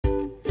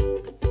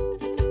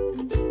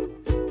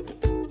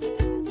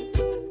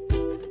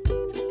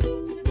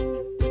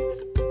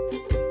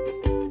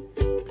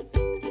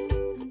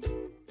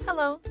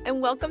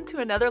and welcome to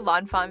another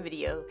lawnfawn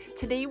video.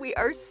 Today we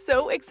are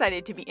so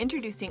excited to be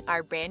introducing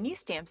our brand new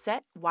stamp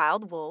set,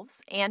 Wild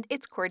Wolves, and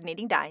its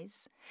coordinating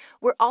dies.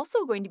 We're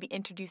also going to be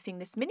introducing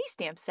this mini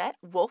stamp set,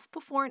 Wolf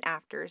Before and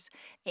Afters,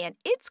 and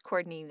its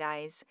coordinating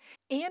dies.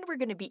 And we're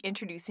going to be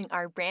introducing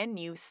our brand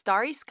new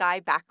Starry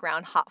Sky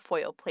background hot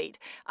foil plate.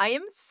 I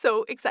am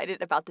so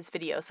excited about this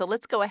video, so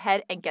let's go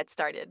ahead and get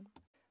started.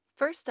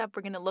 First up,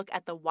 we're going to look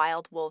at the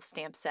Wild Wolf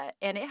stamp set,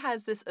 and it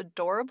has this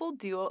adorable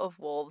duo of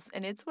wolves,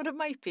 and it's one of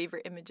my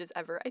favorite images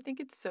ever. I think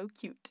it's so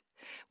cute.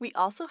 We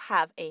also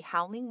have a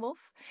howling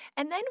wolf,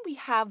 and then we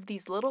have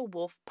these little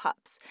wolf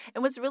pups.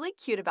 And what's really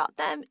cute about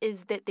them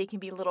is that they can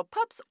be little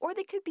pups or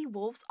they could be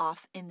wolves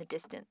off in the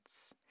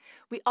distance.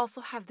 We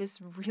also have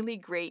this really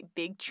great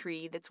big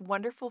tree that's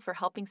wonderful for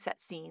helping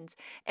set scenes,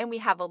 and we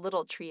have a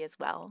little tree as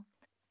well.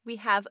 We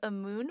have a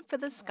moon for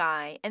the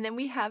sky, and then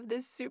we have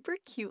this super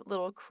cute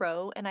little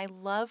crow, and I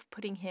love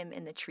putting him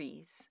in the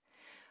trees.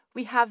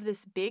 We have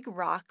this big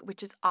rock,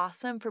 which is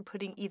awesome for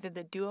putting either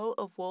the duo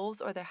of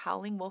wolves or the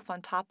howling wolf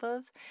on top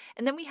of.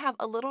 And then we have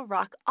a little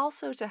rock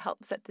also to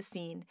help set the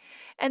scene.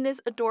 And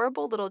this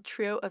adorable little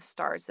trio of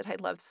stars that I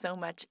love so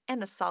much,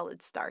 and a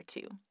solid star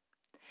too.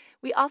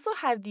 We also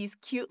have these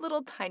cute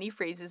little tiny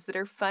phrases that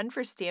are fun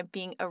for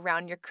stamping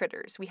around your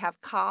critters. We have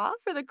caw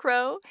for the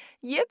crow,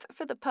 yip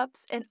for the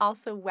pups, and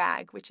also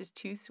wag, which is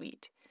too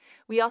sweet.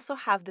 We also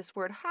have this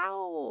word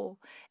howl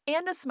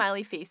and a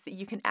smiley face that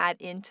you can add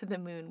into the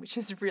moon, which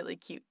is really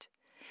cute.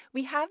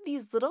 We have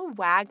these little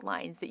wag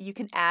lines that you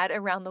can add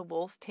around the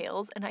wolf's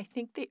tails, and I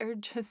think they are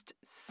just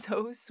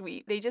so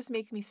sweet. They just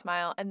make me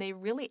smile, and they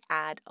really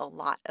add a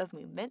lot of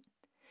movement.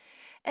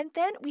 And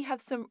then we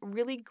have some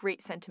really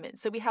great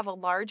sentiments. So we have a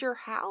larger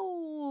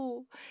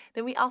howl.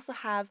 Then we also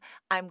have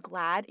I'm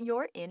glad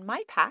you're in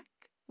my pack,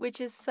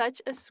 which is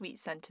such a sweet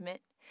sentiment.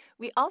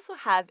 We also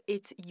have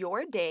it's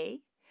your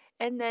day,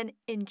 and then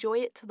enjoy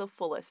it to the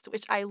fullest,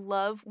 which I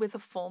love with a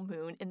full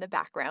moon in the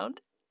background.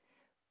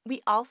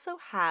 We also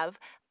have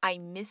I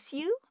miss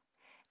you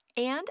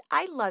and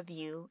I love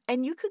you,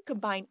 and you could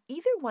combine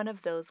either one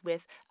of those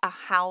with a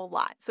howl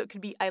lot. So it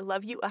could be I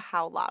love you a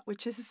howl lot,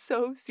 which is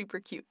so super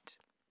cute.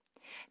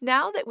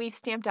 Now that we've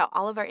stamped out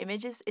all of our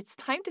images, it's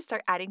time to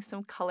start adding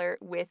some color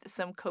with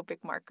some Copic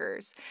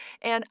markers.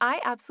 And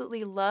I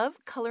absolutely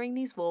love coloring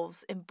these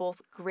wolves in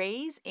both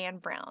grays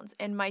and browns.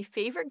 And my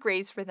favorite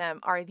grays for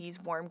them are these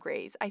warm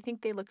grays. I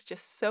think they look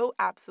just so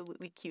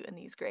absolutely cute in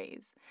these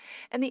grays.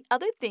 And the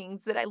other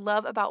thing that I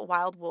love about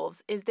Wild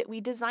Wolves is that we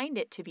designed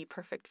it to be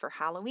perfect for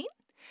Halloween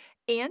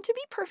and to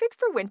be perfect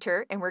for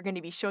winter, and we're going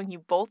to be showing you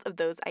both of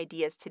those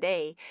ideas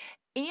today.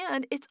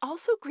 And it's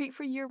also great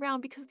for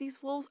year-round because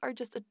these wolves are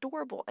just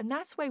adorable, and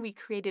that's why we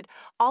created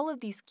all of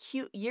these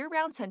cute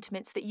year-round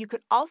sentiments that you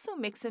could also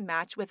mix and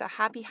match with a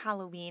happy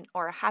Halloween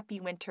or a happy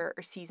winter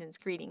or season's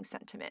greeting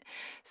sentiment.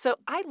 So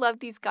I love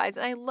these guys,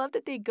 and I love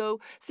that they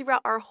go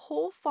throughout our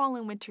whole fall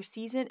and winter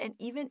season and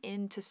even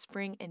into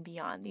spring and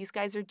beyond. These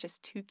guys are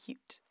just too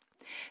cute.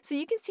 So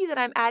you can see that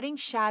I'm adding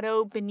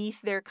shadow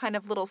beneath their kind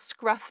of little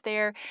scruff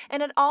there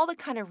and at all the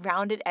kind of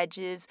rounded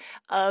edges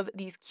of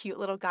these cute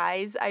little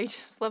guys. I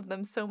just love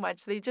them so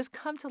much. They just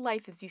come to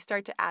life as you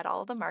start to add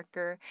all of the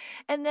marker.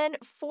 And then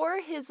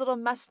for his little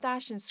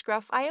mustache and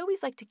scruff, I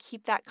always like to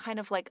keep that kind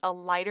of like a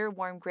lighter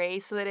warm gray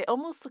so that it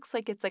almost looks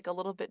like it's like a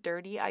little bit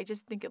dirty. I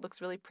just think it looks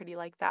really pretty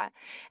like that.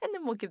 And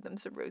then we'll give them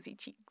some rosy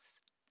cheeks.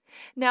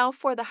 Now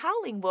for the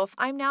howling wolf,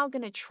 I'm now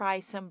going to try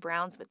some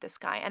browns with this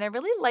guy. And I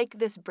really like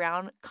this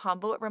brown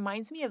combo. It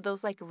reminds me of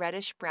those like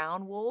reddish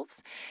brown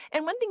wolves.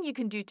 And one thing you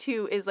can do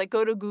too is like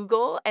go to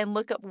Google and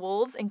look up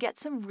wolves and get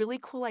some really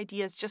cool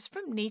ideas just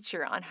from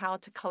nature on how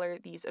to color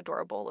these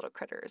adorable little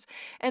critters.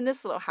 And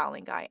this little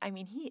howling guy, I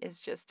mean, he is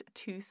just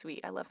too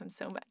sweet. I love him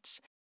so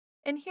much.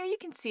 And here you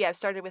can see I've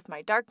started with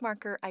my dark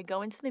marker. I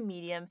go into the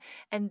medium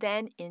and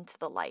then into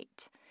the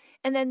light.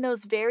 And then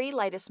those very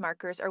lightest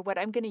markers are what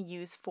I'm going to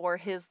use for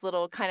his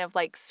little kind of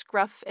like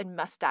scruff and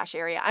mustache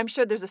area. I'm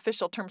sure there's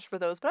official terms for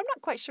those, but I'm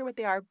not quite sure what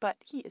they are, but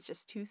he is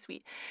just too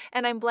sweet.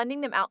 And I'm blending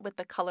them out with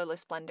the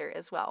colorless blender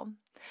as well.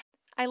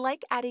 I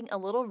like adding a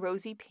little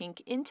rosy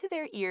pink into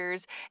their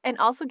ears and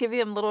also giving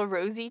them little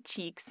rosy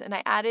cheeks. And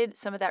I added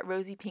some of that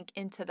rosy pink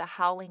into the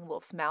howling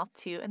wolf's mouth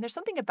too. And there's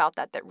something about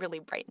that that really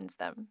brightens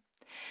them.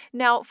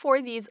 Now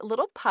for these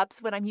little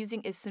pups, what I'm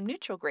using is some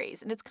neutral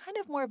grays, and it's kind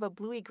of more of a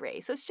bluey gray,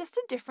 so it's just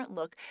a different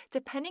look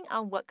depending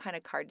on what kind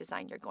of card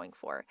design you're going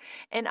for.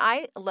 And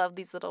I love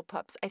these little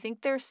pups. I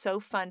think they're so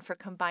fun for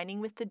combining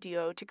with the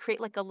duo to create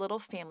like a little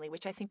family,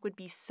 which I think would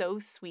be so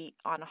sweet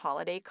on a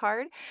holiday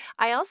card.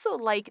 I also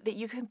like that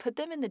you can put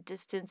them in the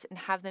distance and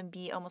have them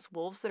be almost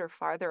wolves that are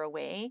farther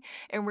away,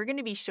 and we're going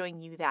to be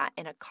showing you that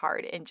in a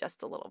card in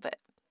just a little bit.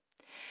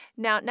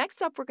 Now,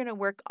 next up, we're going to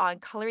work on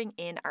coloring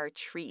in our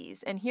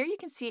trees. And here you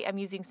can see I'm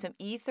using some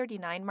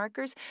E39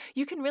 markers.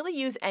 You can really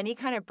use any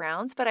kind of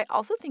browns, but I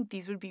also think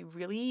these would be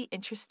really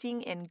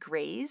interesting in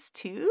grays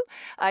too.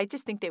 I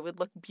just think they would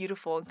look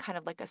beautiful and kind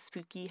of like a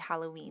spooky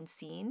Halloween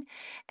scene.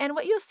 And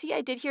what you'll see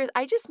I did here is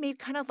I just made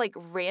kind of like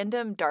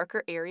random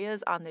darker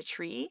areas on the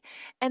tree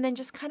and then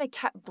just kind of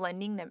kept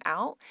blending them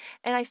out.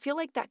 And I feel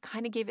like that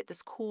kind of gave it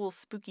this cool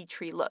spooky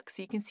tree look.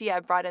 So you can see I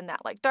brought in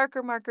that like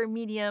darker marker,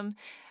 medium,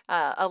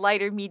 a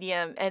lighter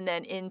medium, and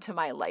then into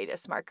my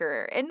lightest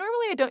marker. And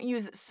normally I don't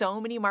use so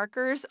many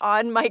markers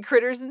on my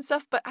critters and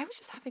stuff, but I was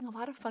just having a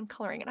lot of fun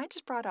coloring and I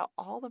just brought out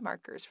all the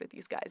markers for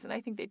these guys and I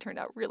think they turned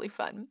out really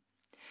fun.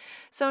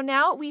 So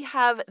now we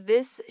have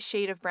this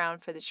shade of brown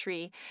for the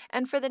tree,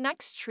 and for the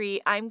next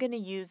tree I'm going to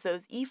use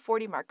those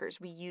E40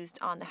 markers we used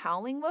on the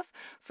howling wolf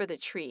for the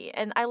tree.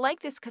 And I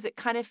like this because it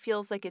kind of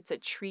feels like it's a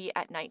tree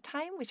at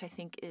nighttime, which I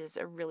think is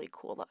a really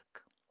cool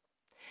look.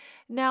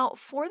 Now,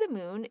 for the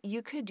moon,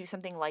 you could do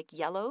something like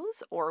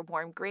yellows or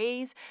warm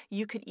grays.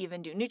 You could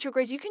even do neutral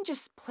grays. You can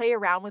just play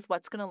around with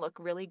what's going to look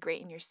really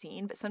great in your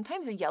scene, but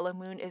sometimes a yellow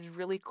moon is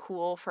really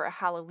cool for a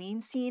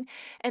Halloween scene,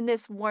 and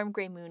this warm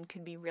gray moon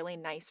could be really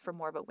nice for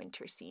more of a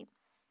winter scene.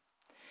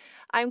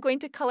 I'm going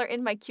to color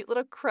in my cute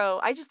little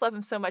crow. I just love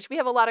him so much. We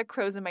have a lot of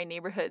crows in my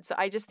neighborhood, so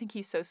I just think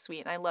he's so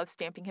sweet, and I love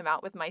stamping him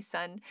out with my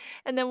son.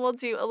 And then we'll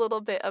do a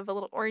little bit of a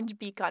little orange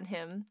beak on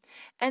him.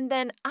 And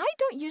then I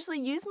don't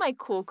usually use my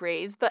cool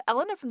grays, but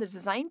Elena from the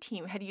design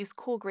team had used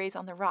cool grays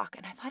on the rock,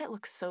 and I thought it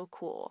looked so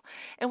cool.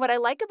 And what I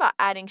like about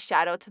adding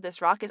shadow to this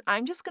rock is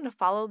I'm just going to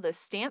follow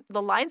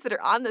the lines that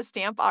are on the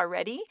stamp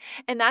already,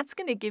 and that's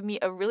going to give me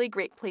a really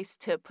great place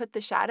to put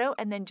the shadow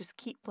and then just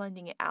keep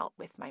blending it out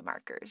with my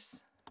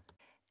markers.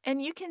 And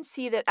you can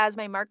see that as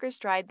my markers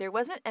dried, there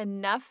wasn't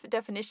enough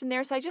definition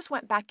there, so I just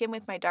went back in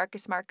with my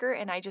darkest marker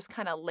and I just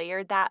kind of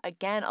layered that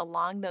again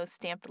along those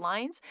stamped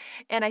lines.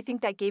 And I think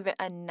that gave it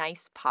a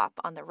nice pop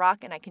on the rock,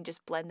 and I can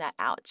just blend that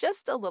out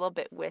just a little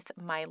bit with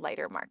my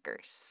lighter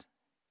markers.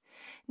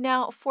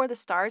 Now for the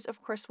stars,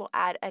 of course, we'll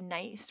add a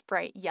nice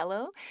bright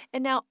yellow.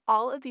 And now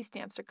all of these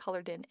stamps are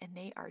colored in and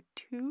they are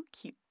too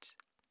cute.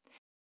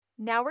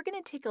 Now we're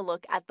going to take a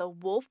look at the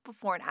wolf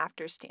before and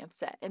after stamp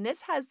set, and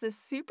this has this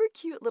super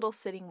cute little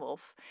sitting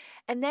wolf,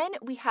 and then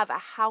we have a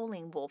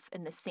howling wolf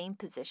in the same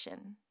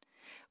position.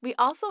 We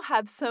also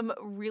have some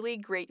really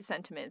great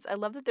sentiments. I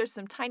love that there's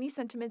some tiny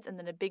sentiments and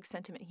then a big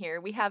sentiment here.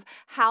 We have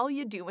how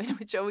you doing,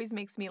 which always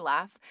makes me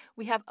laugh.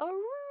 We have a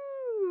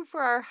roo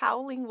for our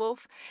howling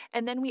wolf,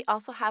 and then we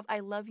also have I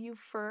love you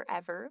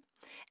forever.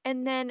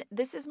 And then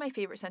this is my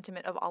favorite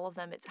sentiment of all of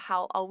them. It's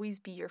how I'll always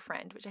be your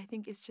friend, which I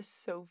think is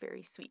just so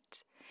very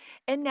sweet.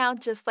 And now,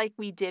 just like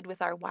we did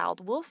with our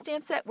Wild Wolf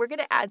stamp set, we're going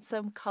to add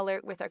some color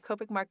with our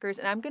Copic markers,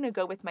 and I'm going to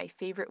go with my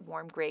favorite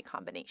warm gray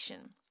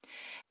combination.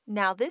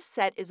 Now this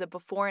set is a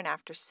before and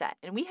after set,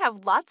 and we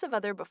have lots of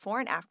other before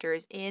and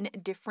afters in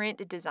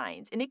different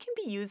designs, and it can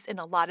be used in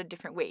a lot of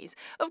different ways.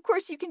 Of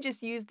course, you can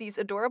just use these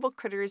adorable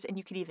critters and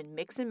you can even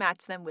mix and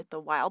match them with the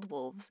wild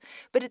wolves,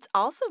 but it's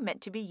also meant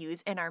to be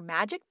used in our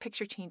Magic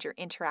Picture Changer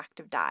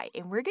interactive die,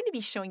 and we're going to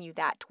be showing you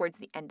that towards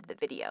the end of the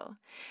video.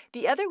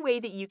 The other way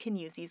that you can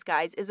use these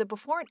guys is a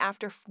before and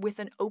after with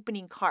an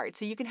opening card.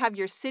 So you can have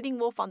your sitting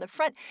wolf on the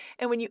front,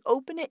 and when you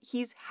open it,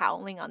 he's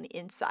howling on the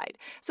inside.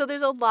 So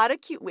there's a lot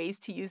of cute ways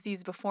to use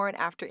these before and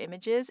after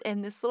images,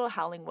 and this little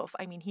howling wolf,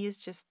 I mean, he is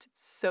just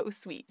so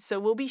sweet. So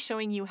we'll be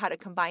showing you how to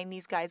combine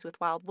these guys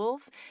with wild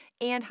wolves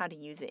and how to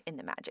use it in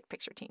the Magic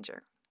Picture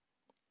Changer.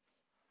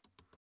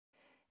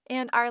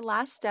 And our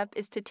last step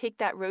is to take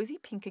that rosy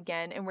pink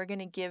again, and we're going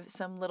to give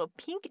some little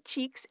pink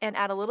cheeks and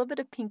add a little bit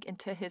of pink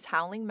into his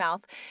howling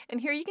mouth.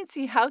 And here you can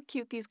see how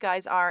cute these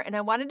guys are, and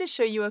I wanted to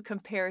show you a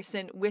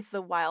comparison with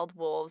the wild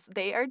wolves.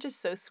 They are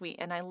just so sweet,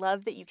 and I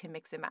love that you can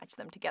mix and match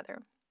them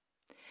together.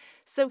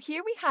 So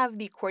here we have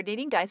the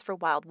coordinating dies for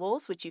wild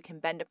wolves, which you can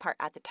bend apart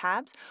at the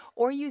tabs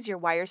or use your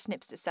wire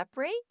snips to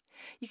separate.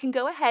 You can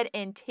go ahead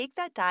and take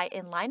that die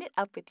and line it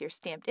up with your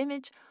stamped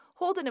image,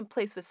 hold it in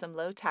place with some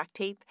low tack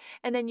tape,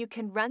 and then you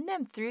can run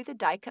them through the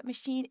die cut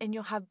machine and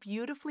you'll have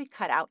beautifully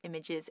cut out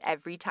images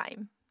every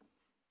time.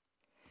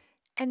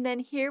 And then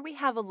here we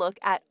have a look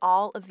at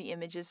all of the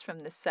images from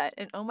this set,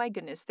 and oh my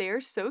goodness, they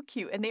are so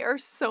cute and they are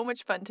so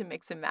much fun to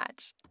mix and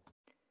match.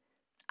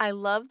 I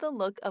love the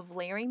look of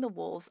layering the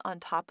wolves on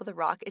top of the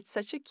rock. It's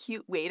such a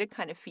cute way to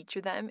kind of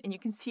feature them, and you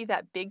can see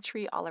that big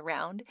tree all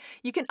around.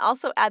 You can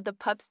also add the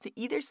pups to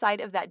either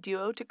side of that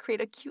duo to create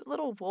a cute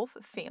little wolf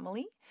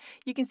family.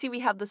 You can see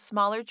we have the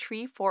smaller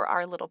tree for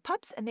our little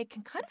pups, and they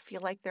can kind of feel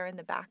like they're in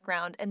the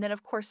background. And then,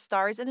 of course,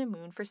 stars and a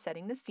moon for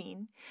setting the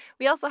scene.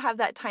 We also have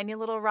that tiny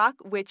little rock,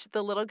 which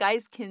the little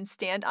guys can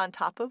stand on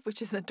top of,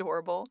 which is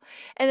adorable.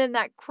 And then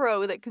that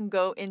crow that can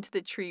go into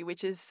the tree,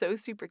 which is so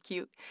super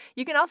cute.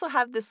 You can also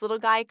have this little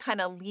guy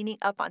kind of leaning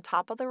up on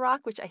top of the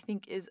rock, which I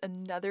think is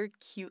another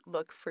cute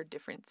look for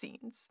different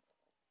scenes.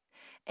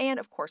 And,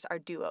 of course, our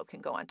duo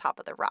can go on top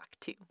of the rock,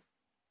 too.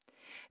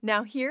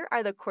 Now here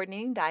are the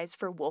coordinating dies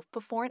for wolf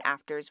before and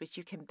afters, which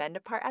you can bend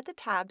apart at the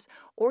tabs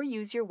or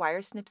use your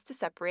wire snips to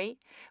separate.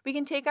 We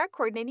can take our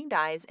coordinating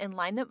dies and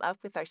line them up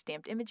with our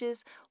stamped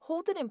images,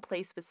 hold it in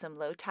place with some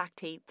low tack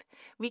tape.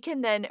 We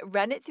can then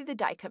run it through the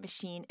die cut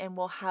machine and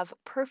we'll have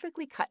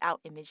perfectly cut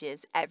out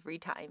images every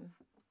time.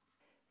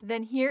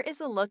 Then here is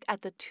a look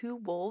at the two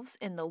wolves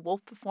in the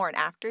wolf before and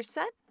after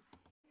set.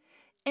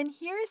 And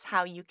here is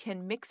how you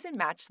can mix and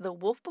match the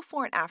wolf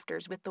before and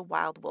afters with the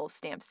wild wolf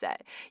stamp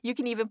set. You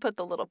can even put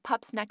the little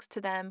pups next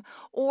to them,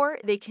 or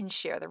they can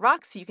share the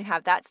rocks. So you can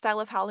have that style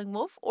of howling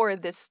wolf or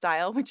this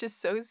style, which is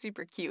so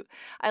super cute.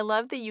 I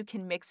love that you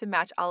can mix and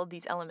match all of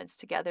these elements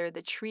together.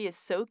 The tree is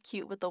so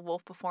cute with the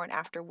wolf before and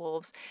after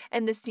wolves,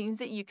 and the scenes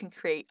that you can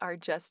create are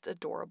just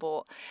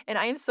adorable. And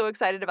I am so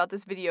excited about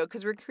this video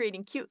because we're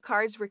creating cute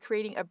cards. We're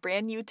creating a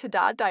brand new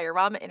Ta-Da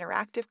Diorama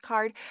interactive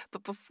card.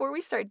 But before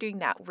we start doing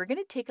that, we're going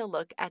to take a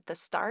look at the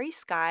Starry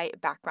Sky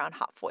background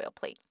hot foil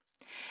plate.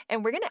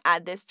 And we're going to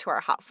add this to our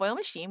hot foil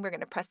machine. We're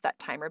going to press that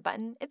timer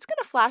button. It's going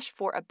to flash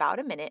for about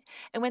a minute.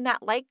 And when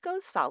that light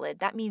goes solid,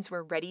 that means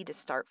we're ready to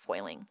start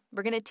foiling.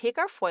 We're going to take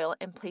our foil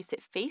and place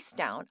it face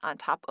down on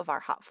top of our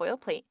hot foil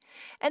plate.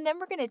 And then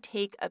we're going to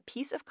take a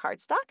piece of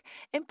cardstock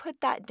and put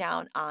that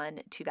down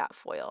onto that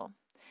foil.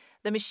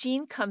 The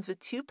machine comes with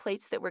two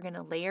plates that we're going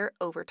to layer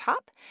over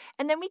top,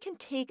 and then we can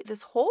take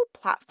this whole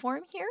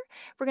platform here,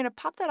 we're going to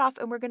pop that off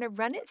and we're going to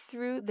run it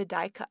through the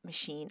die cut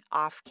machine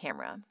off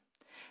camera.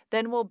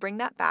 Then we'll bring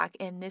that back,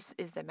 and this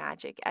is the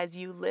magic. As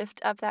you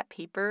lift up that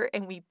paper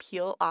and we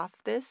peel off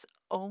this,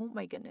 oh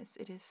my goodness,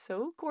 it is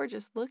so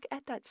gorgeous. Look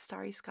at that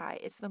starry sky.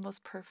 It's the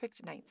most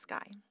perfect night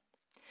sky.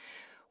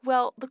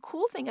 Well, the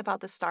cool thing about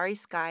the Starry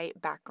Sky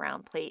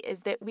background plate is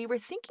that we were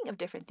thinking of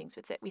different things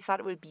with it. We thought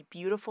it would be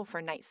beautiful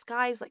for night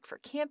skies, like for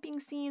camping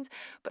scenes,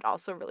 but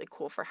also really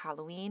cool for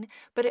Halloween.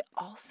 But it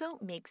also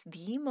makes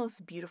the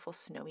most beautiful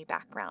snowy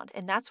background,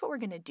 and that's what we're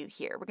going to do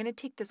here. We're going to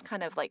take this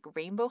kind of like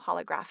rainbow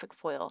holographic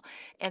foil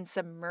and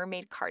some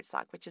mermaid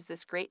cardstock, which is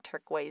this great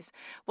turquoise.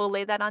 We'll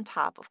lay that on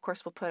top. Of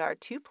course, we'll put our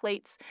two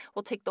plates.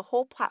 We'll take the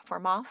whole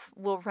platform off.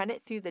 We'll run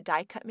it through the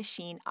die cut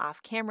machine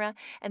off camera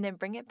and then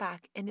bring it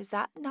back. And is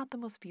that not the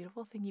most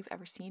beautiful thing you've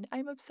ever seen?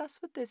 I'm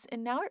obsessed with this,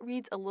 and now it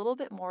reads a little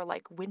bit more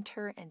like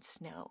winter and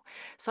snow.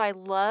 So I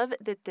love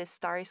that this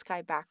starry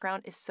sky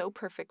background is so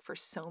perfect for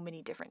so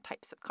many different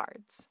types of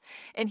cards.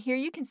 And here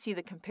you can see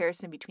the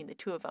comparison between the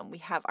two of them. We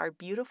have our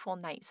beautiful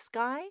night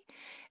sky,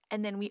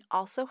 and then we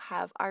also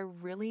have our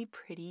really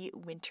pretty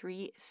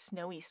wintry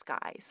snowy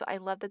sky. So I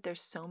love that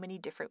there's so many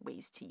different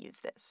ways to use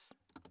this.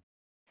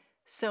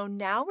 So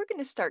now we're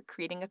going to start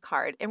creating a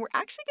card, and we're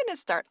actually going to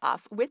start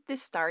off with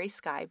this Starry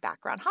Sky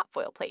background hot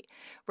foil plate.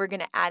 We're going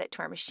to add it to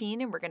our machine,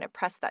 and we're going to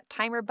press that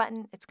timer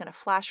button. It's going to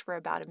flash for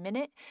about a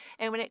minute,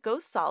 and when it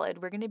goes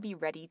solid, we're going to be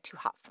ready to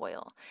hot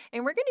foil.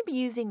 And we're going to be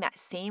using that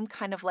same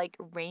kind of like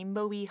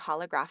rainbowy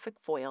holographic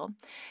foil,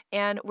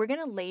 and we're going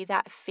to lay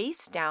that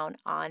face down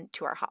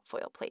onto our hot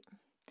foil plate.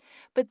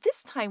 But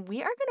this time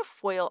we are going to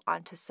foil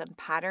onto some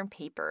pattern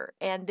paper,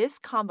 and this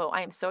combo,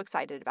 I am so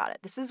excited about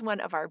it. This is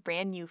one of our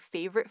brand new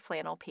favorite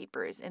flannel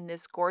papers in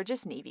this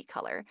gorgeous navy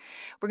color.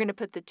 We're going to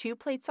put the two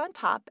plates on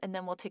top, and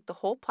then we'll take the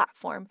whole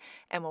platform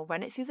and we'll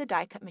run it through the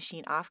die cut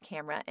machine off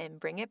camera and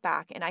bring it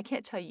back. And I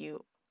can't tell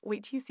you,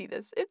 wait till you see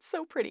this. It's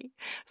so pretty.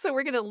 So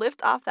we're going to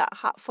lift off that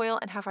hot foil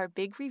and have our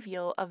big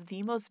reveal of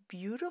the most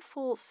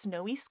beautiful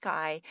snowy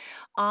sky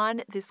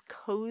on this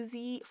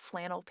cozy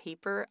flannel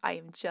paper. I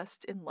am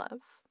just in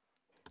love.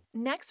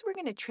 Next, we're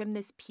going to trim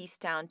this piece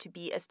down to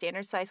be a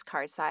standard size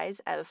card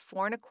size of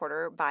 4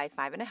 1/4 by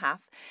 5 1/2.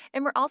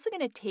 And we're also going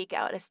to take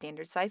out a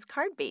standard size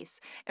card base,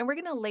 and we're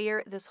going to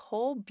layer this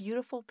whole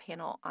beautiful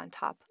panel on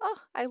top. Oh,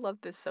 I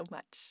love this so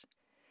much.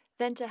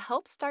 Then to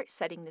help start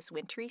setting this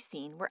wintry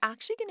scene, we're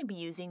actually going to be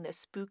using the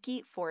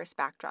spooky forest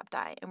backdrop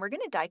die, and we're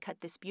going to die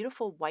cut this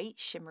beautiful white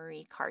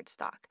shimmery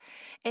cardstock.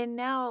 And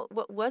now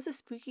what was a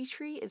spooky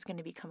tree is going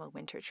to become a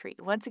winter tree.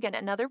 Once again,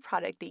 another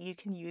product that you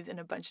can use in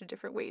a bunch of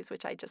different ways,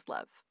 which I just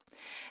love.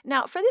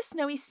 Now for this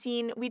snowy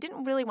scene, we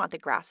didn't really want the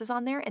grasses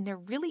on there, and they're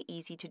really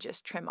easy to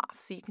just trim off.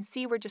 So you can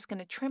see we're just going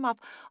to trim off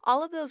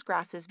all of those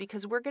grasses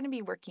because we're going to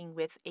be working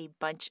with a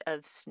bunch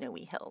of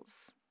snowy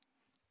hills.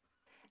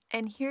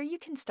 And here you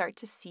can start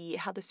to see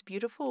how this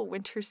beautiful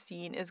winter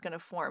scene is going to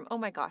form. Oh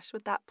my gosh,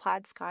 with that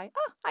plaid sky.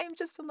 Oh, I am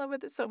just in love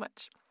with it so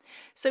much.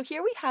 So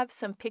here we have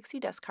some pixie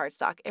dust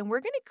cardstock, and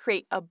we're going to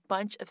create a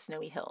bunch of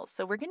snowy hills.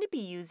 So we're going to be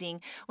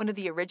using one of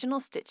the original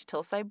stitched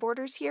hillside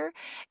borders here.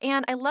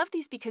 And I love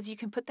these because you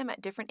can put them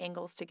at different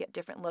angles to get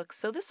different looks.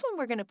 So this one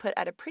we're going to put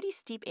at a pretty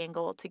steep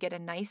angle to get a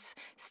nice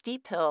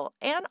steep hill,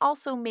 and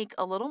also make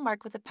a little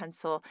mark with a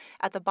pencil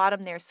at the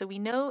bottom there so we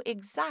know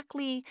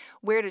exactly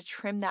where to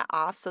trim that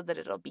off so that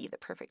it'll be the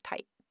perfect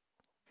height.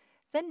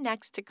 Then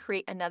next, to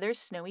create another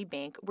snowy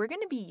bank, we're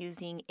going to be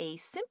using a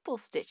simple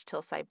stitched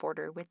hillside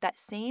border with that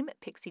same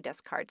pixie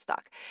dust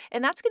cardstock.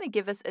 And that's going to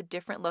give us a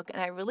different look,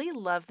 and I really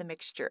love the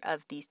mixture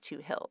of these two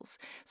hills.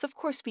 So of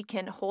course we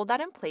can hold that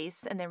in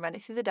place and then run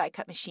it through the die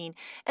cut machine,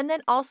 and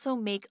then also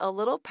make a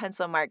little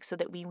pencil mark so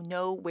that we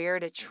know where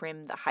to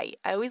trim the height.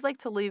 I always like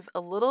to leave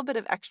a little bit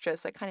of extra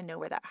so I kind of know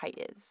where that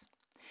height is.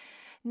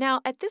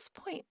 Now, at this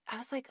point, I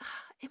was like,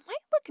 it might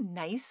look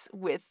nice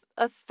with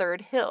a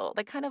third hill,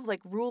 the kind of like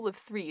rule of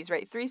threes,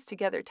 right? Threes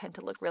together tend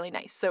to look really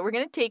nice. So we're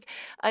going to take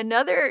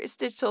another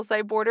stitched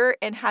hillside border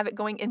and have it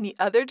going in the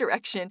other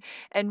direction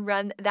and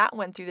run that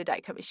one through the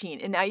die cut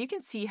machine. And now you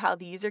can see how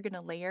these are going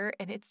to layer,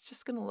 and it's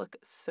just going to look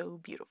so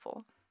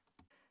beautiful.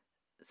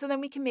 So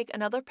then we can make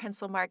another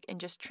pencil mark and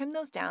just trim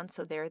those down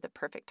so they're the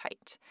perfect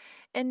height.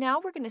 And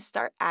now we're going to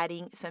start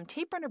adding some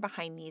tape runner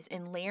behind these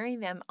and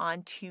layering them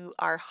onto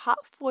our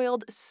hot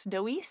foiled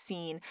snowy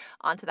scene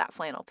onto that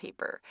flannel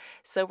paper.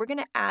 So we're going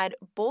to add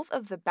both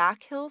of the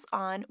back hills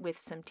on with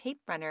some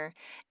tape runner,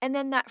 and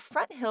then that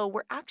front hill,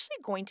 we're actually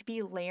going to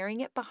be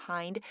layering it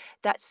behind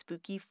that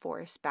spooky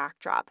forest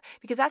backdrop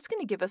because that's going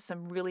to give us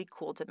some really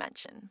cool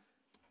dimension.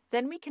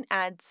 Then we can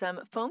add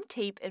some foam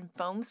tape and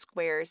foam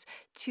squares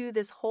to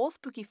this whole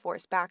spooky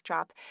forest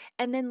backdrop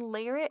and then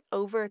layer it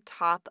over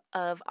top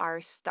of our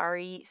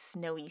starry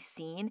snowy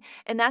scene.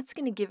 And that's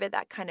going to give it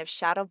that kind of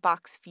shadow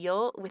box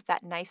feel with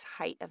that nice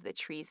height of the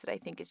trees that I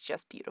think is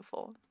just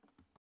beautiful.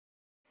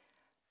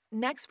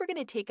 Next, we're going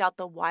to take out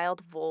the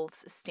Wild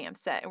Wolves stamp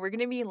set, and we're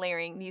going to be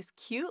layering these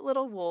cute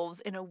little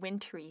wolves in a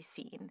wintry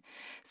scene.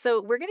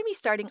 So we're going to be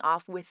starting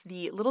off with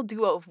the little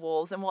duo of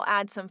wolves, and we'll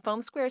add some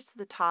foam squares to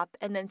the top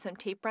and then some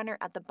tape runner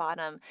at the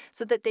bottom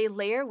so that they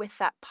layer with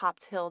that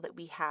popped hill that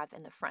we have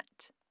in the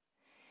front.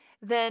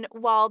 Then,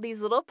 while these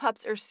little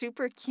pups are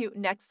super cute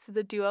next to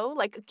the duo,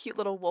 like a cute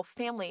little wolf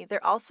family,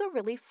 they're also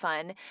really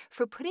fun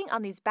for putting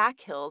on these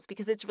back hills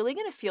because it's really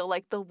going to feel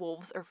like the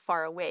wolves are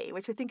far away,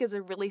 which I think is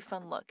a really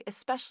fun look,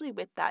 especially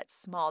with that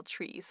small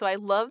tree. So I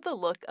love the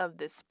look of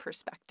this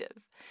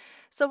perspective.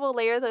 So we'll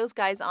layer those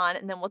guys on,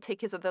 and then we'll take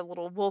his other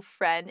little wolf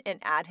friend and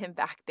add him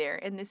back there,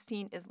 and this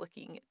scene is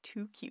looking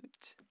too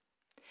cute.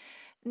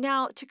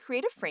 Now, to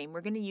create a frame, we're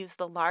going to use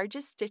the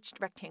largest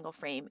stitched rectangle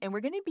frame, and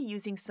we're going to be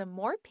using some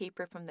more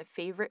paper from the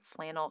Favorite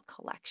Flannel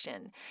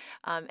collection.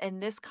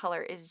 And this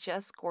color is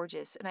just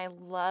gorgeous, and I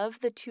love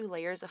the two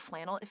layers of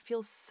flannel. It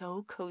feels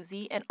so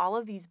cozy, and all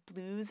of these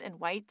blues and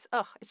whites,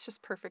 oh, it's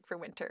just perfect for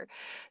winter.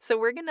 So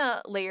we're going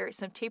to layer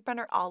some tape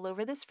runner all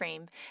over this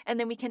frame, and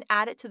then we can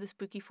add it to the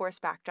spooky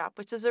forest backdrop,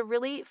 which is a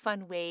really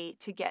fun way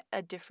to get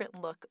a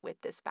different look with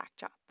this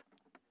backdrop.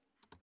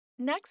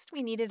 Next,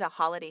 we needed a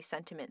holiday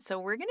sentiment, so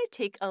we're going to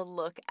take a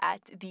look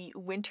at the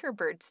Winter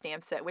Bird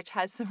stamp set, which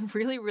has some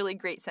really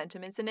great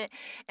sentiments in it,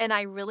 and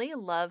I really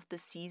love the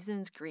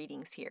season's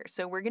greetings here.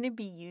 So we're going to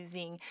be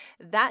using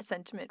that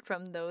sentiment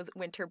from those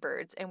winter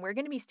birds, and we're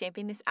going to be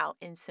stamping this out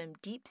in some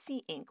deep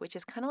sea ink, which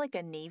is kind of like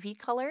a navy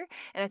color,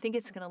 and I think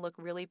it's going to look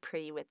really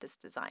pretty with this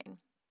design.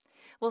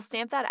 We'll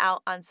stamp that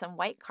out on some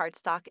white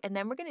cardstock, and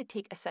then we're going to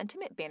take a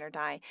sentiment banner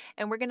die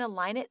and we're going to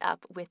line it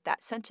up with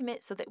that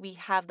sentiment so that we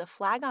have the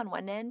flag on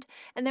one end,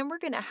 and then we're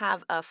going to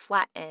have a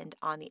flat end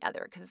on the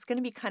other because it's going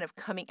to be kind of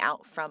coming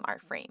out from our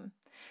frame.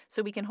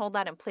 So we can hold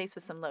that in place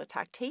with some low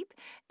tack tape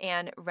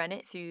and run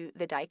it through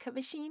the die cut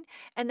machine,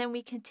 and then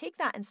we can take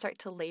that and start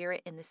to layer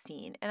it in the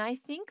scene. And I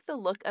think the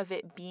look of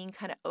it being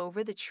kind of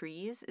over the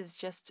trees is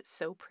just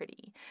so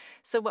pretty.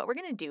 So what we're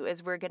going to do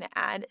is we're going to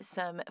add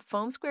some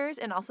foam squares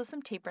and also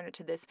some tape runner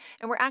to this,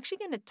 and we're actually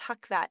going to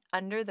tuck that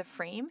under the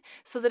frame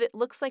so that it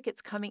looks like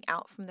it's coming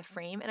out from the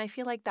frame, and I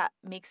feel like that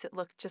makes it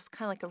look just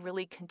kind of like a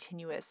really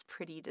continuous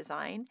pretty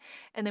design.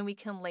 And then we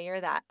can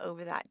layer that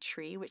over that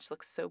tree, which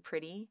looks so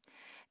pretty.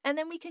 And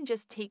then we can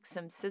just take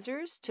some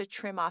scissors to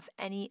trim off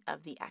any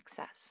of the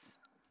excess.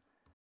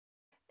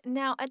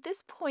 Now, at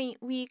this point,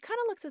 we kind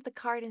of looked at the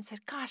card and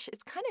said, gosh,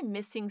 it's kind of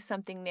missing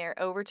something there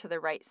over to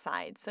the right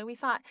side. So we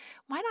thought,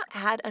 why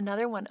not add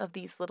another one of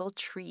these little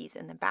trees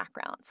in the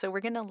background? So we're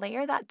going to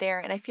layer that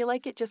there, and I feel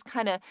like it just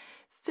kind of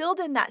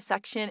filled in that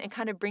section and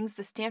kind of brings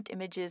the stamped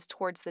images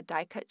towards the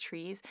die cut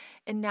trees.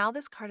 And now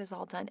this card is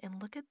all done, and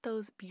look at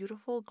those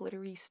beautiful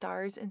glittery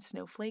stars and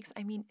snowflakes.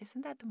 I mean,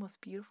 isn't that the most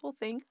beautiful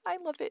thing? I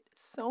love it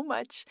so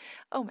much.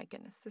 Oh my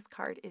goodness, this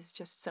card is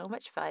just so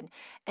much fun.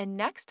 And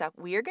next up,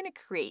 we are going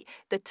to create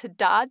the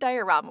Ta-Da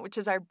diorama, which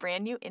is our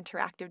brand new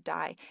interactive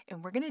die,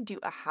 and we're going to do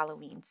a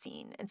Halloween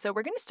scene. And so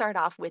we're going to start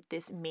off with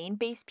this main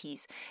base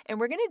piece, and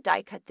we're going to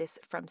die cut this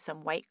from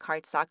some white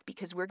cardstock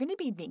because we're going to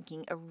be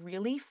making a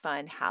really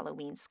fun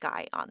Halloween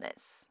sky on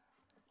this.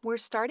 We're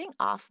starting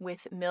off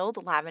with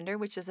milled lavender,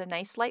 which is a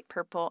nice light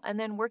purple, and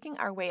then working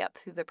our way up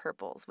through the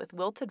purples with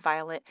wilted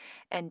violet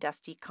and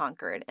dusty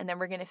concord, and then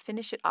we're going to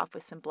finish it off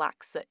with some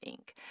black soot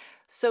ink.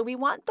 So we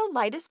want the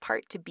lightest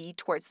part to be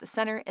towards the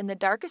center and the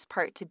darkest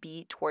part to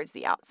be towards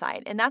the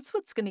outside, and that's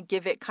what's going to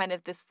give it kind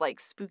of this like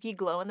spooky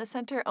glow in the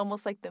center,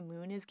 almost like the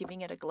moon is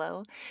giving it a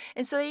glow.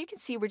 And so there you can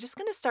see we're just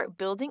going to start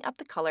building up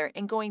the color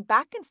and going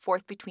back and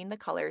forth between the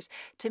colors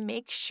to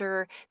make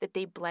sure that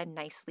they blend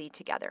nicely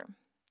together.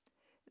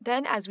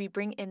 Then as we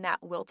bring in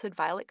that wilted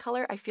violet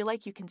color, I feel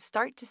like you can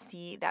start to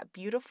see that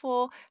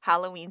beautiful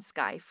Halloween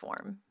sky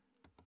form.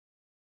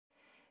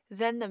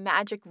 Then the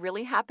magic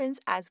really happens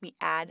as we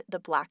add the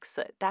black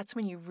soot. That's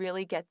when you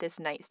really get this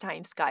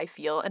nighttime sky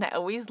feel, and I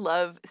always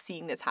love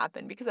seeing this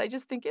happen because I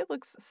just think it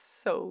looks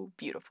so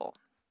beautiful.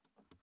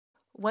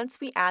 Once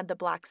we add the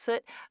black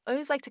soot, I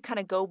always like to kind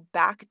of go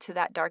back to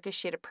that darkest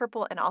shade of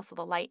purple and also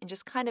the light and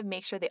just kind of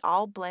make sure they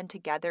all blend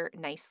together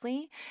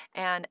nicely,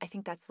 and I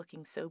think that's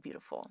looking so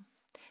beautiful.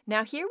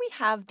 Now here we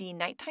have the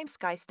nighttime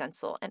sky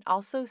stencil and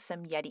also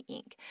some Yeti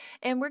ink.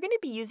 And we're going to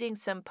be using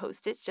some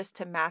Post-its just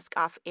to mask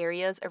off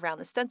areas around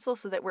the stencil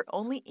so that we're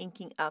only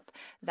inking up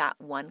that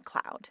one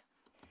cloud.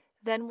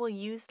 Then we'll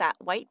use that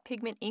white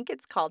pigment ink,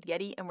 it's called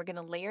Yeti, and we're going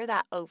to layer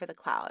that over the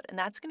cloud. And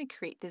that's going to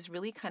create this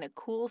really kind of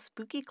cool,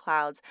 spooky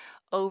clouds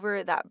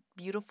over that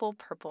beautiful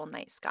purple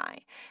night sky.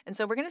 And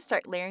so we're going to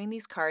start layering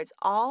these cards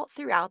all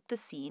throughout the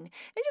scene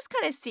and just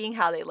kind of seeing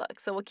how they look.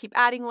 So we'll keep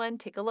adding one,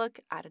 take a look,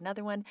 add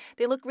another one.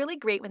 They look really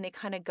great when they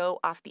kind of go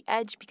off the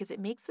edge because it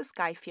makes the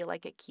sky feel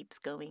like it keeps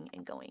going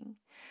and going.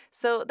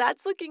 So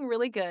that's looking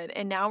really good.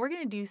 And now we're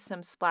going to do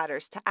some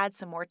splatters to add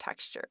some more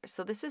texture.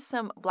 So this is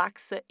some black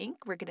soot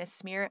ink. We're going to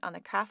smear it on the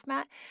craft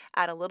mat,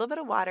 add a little bit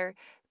of water,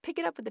 pick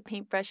it up with the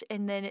paintbrush,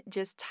 and then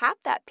just tap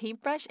that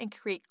paintbrush and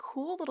create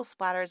cool little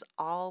splatters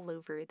all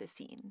over the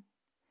scene.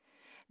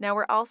 Now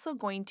we're also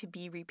going to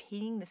be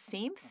repeating the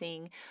same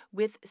thing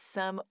with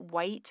some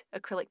white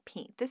acrylic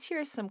paint. This here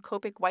is some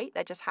Copic white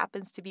that just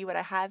happens to be what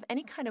I have.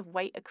 Any kind of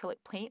white acrylic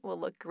paint will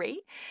look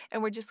great.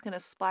 And we're just going to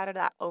splatter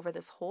that over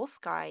this whole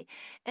sky.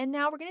 And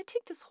now we're going to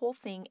take this whole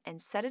thing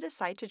and set it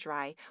aside to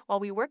dry while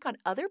we work on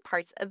other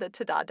parts of the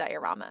ta-da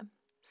diorama.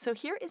 So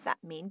here is that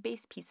main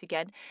base piece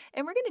again,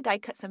 and we're going to die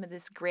cut some of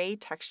this gray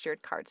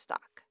textured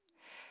cardstock.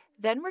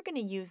 Then we're going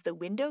to use the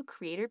window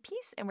creator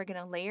piece and we're going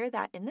to layer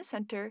that in the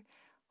center,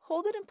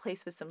 hold it in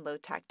place with some low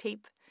tack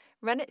tape,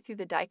 run it through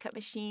the die cut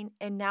machine,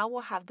 and now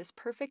we'll have this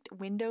perfect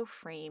window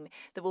frame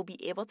that we'll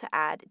be able to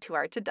add to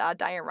our ta-da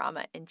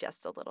diorama in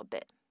just a little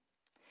bit.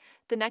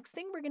 The next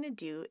thing we're going to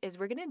do is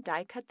we're going to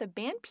die cut the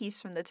band piece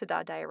from the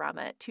ta-da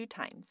diorama 2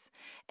 times.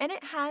 And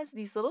it has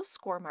these little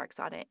score marks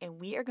on it, and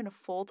we are going to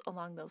fold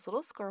along those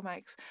little score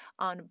marks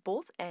on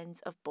both ends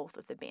of both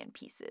of the band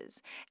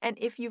pieces. And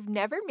if you've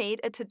never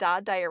made a ta-da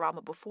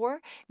diorama before,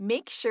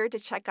 make sure to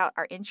check out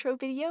our intro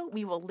video.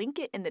 We will link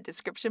it in the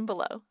description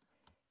below.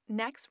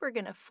 Next, we're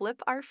going to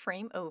flip our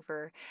frame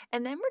over,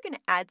 and then we're going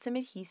to add some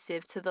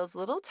adhesive to those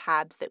little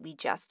tabs that we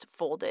just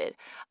folded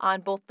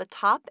on both the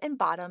top and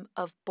bottom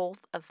of both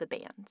of the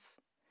bands.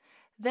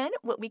 Then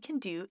what we can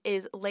do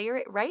is layer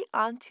it right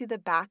onto the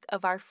back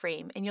of our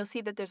frame, and you'll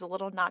see that there's a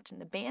little notch in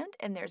the band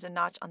and there's a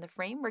notch on the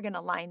frame. We're going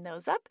to line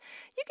those up.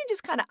 You can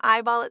just kind of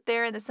eyeball it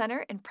there in the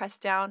center and press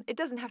down. It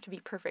doesn't have to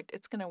be perfect.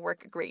 It's going to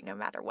work great no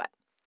matter what.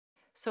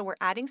 So we're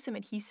adding some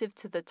adhesive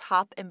to the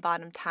top and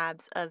bottom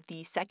tabs of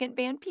the second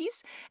band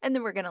piece, and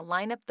then we're going to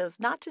line up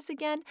those notches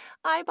again,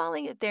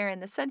 eyeballing it there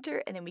in the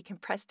center, and then we can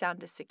press down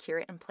to secure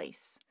it in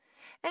place.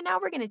 And now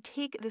we're going to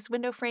take this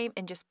window frame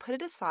and just put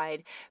it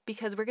aside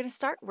because we're going to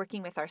start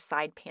working with our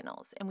side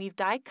panels, and we've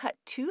die cut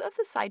 2 of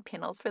the side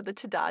panels for the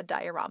ta-da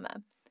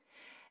diorama.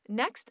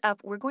 Next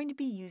up, we're going to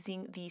be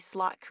using the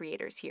slot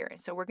creators here.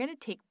 So we're going to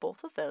take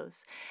both of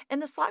those.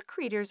 And the slot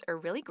creators are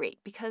really great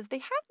because they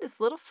have this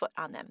little foot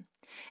on them.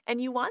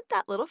 And you want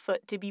that little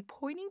foot to be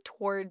pointing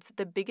towards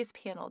the biggest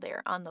panel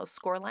there on those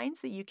score lines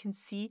that you can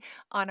see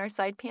on our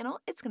side panel.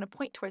 It's going to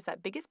point towards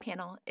that biggest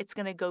panel. It's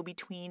going to go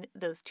between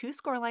those 2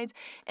 score lines,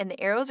 and the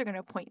arrows are going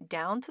to point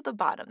down to the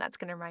bottom. That's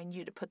going to remind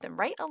you to put them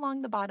right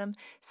along the bottom,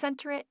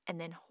 center it,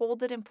 and then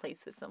hold it in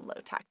place with some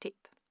low tack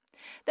tape.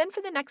 Then for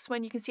the next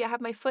one, you can see I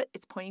have my foot.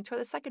 It's pointing toward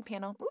the second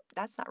panel. Oop,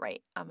 that's not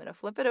right. I'm going to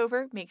flip it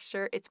over, make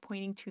sure it's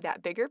pointing to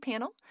that bigger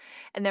panel.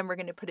 And then we're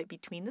going to put it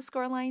between the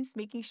score lines,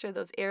 making sure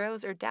those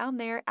arrows are down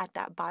there at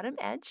that bottom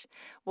edge.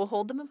 We'll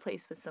hold them in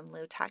place with some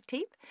low tack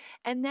tape.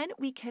 And then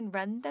we can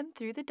run them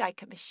through the die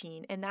cut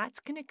machine. And that's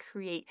going to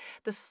create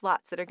the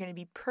slots that are going to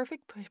be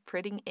perfect for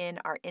putting in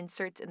our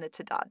inserts in the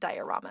ta-da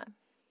diorama.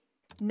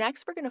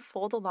 Next, we're going to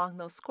fold along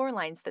those score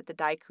lines that the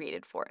die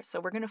created for us. So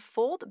we're going to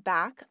fold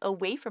back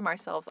away from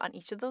ourselves on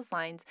each of those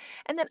lines.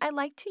 And then I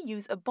like to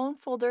use a bone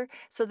folder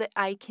so that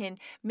I can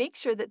make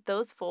sure that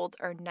those folds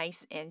are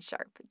nice and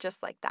sharp,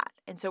 just like that.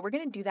 And so we're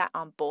going to do that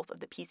on both of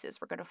the pieces.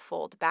 We're going to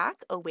fold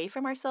back away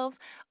from ourselves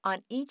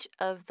on each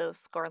of those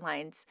score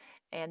lines.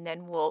 And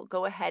then we'll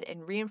go ahead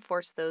and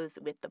reinforce those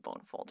with the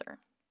bone folder.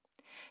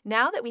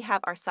 Now that we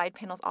have our side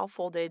panels all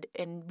folded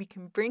and we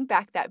can bring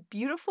back that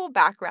beautiful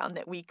background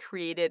that we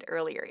created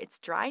earlier, it's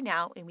dry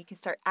now and we can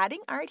start adding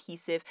our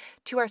adhesive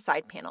to our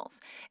side panels.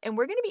 And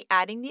we're going to be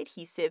adding the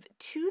adhesive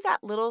to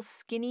that little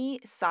skinny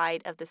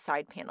side of the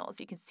side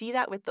panels. You can see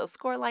that with those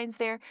score lines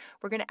there.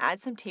 We're going to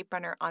add some tape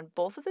runner on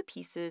both of the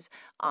pieces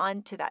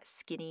onto that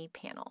skinny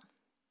panel.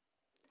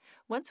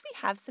 Once we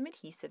have some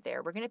adhesive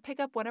there, we're going to pick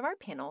up one of our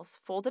panels,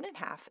 fold it in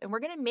half, and we're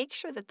going to make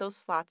sure that those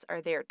slots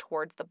are there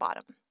towards the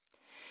bottom.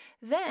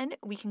 Then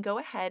we can go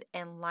ahead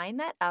and line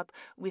that up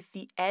with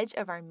the edge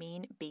of our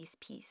main base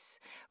piece.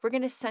 We're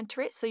going to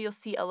center it so you'll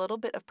see a little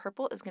bit of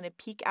purple is going to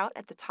peek out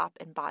at the top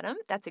and bottom.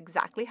 That's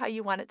exactly how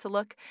you want it to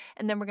look.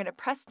 And then we're going to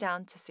press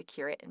down to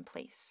secure it in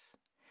place.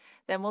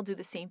 Then we'll do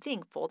the same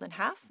thing, fold in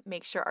half,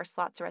 make sure our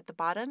slots are at the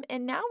bottom,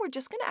 and now we're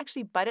just going to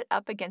actually butt it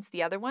up against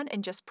the other one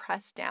and just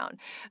press down.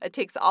 It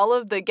takes all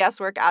of the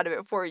guesswork out of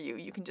it for you.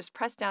 You can just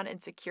press down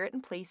and secure it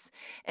in place.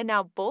 And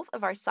now both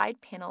of our side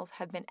panels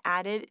have been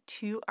added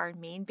to our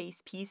main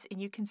base piece,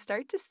 and you can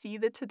start to see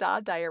the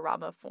ta-da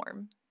diorama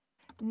form.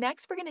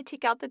 Next, we're going to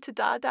take out the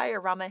ta-da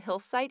diorama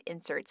hillside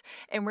inserts,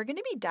 and we're going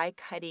to be die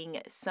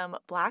cutting some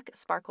black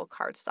sparkle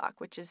cardstock,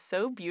 which is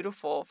so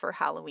beautiful for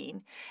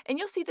Halloween. And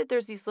you'll see that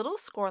there's these little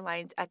score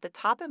lines at the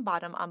top and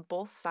bottom on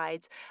both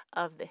sides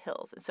of the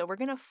hills. And so we're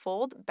going to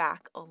fold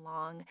back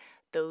along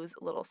those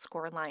little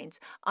score lines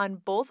on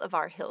both of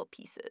our hill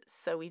pieces.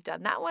 So we've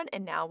done that one,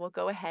 and now we'll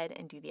go ahead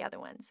and do the other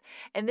ones.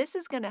 And this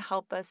is going to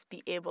help us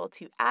be able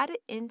to add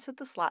it into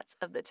the slots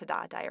of the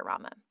ta-da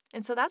diorama.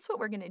 And so that's what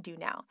we're going to do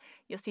now.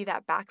 You'll see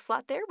that back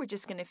slot there. We're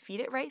just going to feed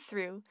it right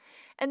through.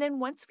 And then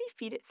once we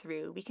feed it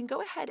through, we can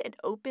go ahead and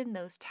open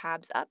those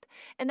tabs up,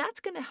 and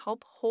that's going to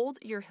help hold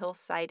your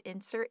hillside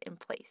insert in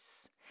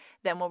place.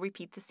 Then we'll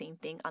repeat the same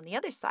thing on the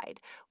other side.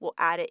 We'll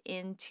add it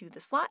into the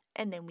slot,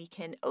 and then we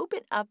can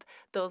open up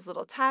those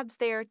little tabs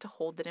there to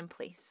hold it in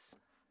place.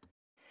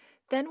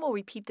 Then we'll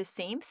repeat the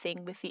same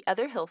thing with the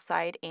other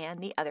hillside and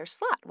the other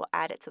slot. We'll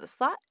add it to the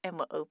slot and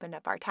we'll open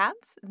up our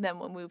tabs. Then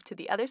we'll move to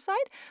the other side.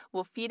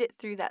 We'll feed it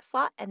through that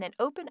slot and then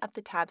open up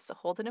the tabs to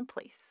hold it in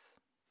place.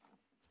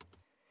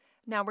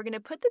 Now we're going to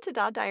put the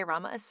ta-da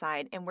diorama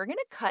aside, and we're going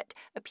to cut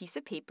a piece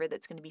of paper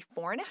that's going to be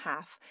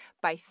 4.5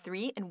 by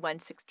 3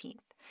 1/16.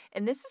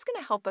 And this is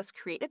going to help us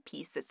create a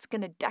piece that's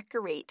going to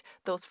decorate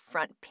those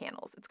front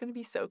panels. It's going to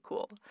be so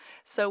cool.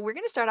 So we're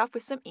going to start off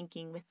with some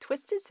inking with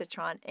Twisted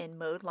Citron and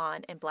Mowed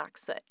Lawn and Black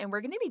Soot. And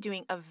we're going to be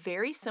doing a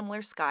very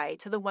similar sky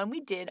to the one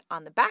we did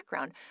on the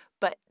background,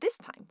 but this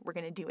time we're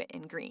going to do it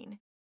in green.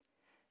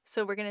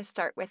 So we're going to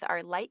start with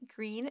our light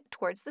green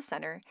towards the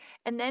center,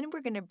 and then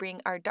we're going to bring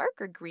our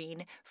darker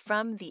green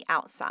from the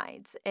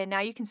outsides. And now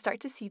you can start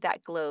to see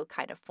that glow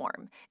kind of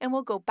form, and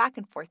we'll go back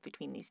and forth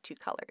between these two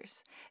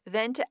colors.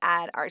 Then to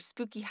add our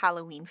spooky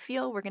Halloween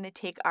feel, we're going to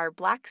take our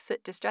Black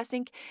Soot Distress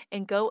ink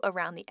and go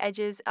around the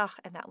edges. Oh,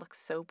 and that looks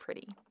so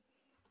pretty.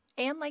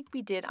 And like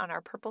we did on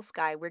our purple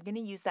sky, we're going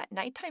to use that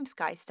nighttime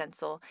sky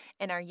stencil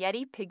and our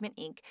Yeti pigment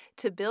ink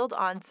to build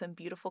on some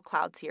beautiful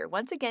clouds here.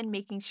 Once again,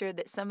 making sure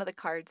that some of the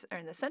cards are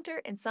in the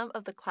center and some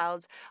of the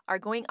clouds are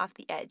going off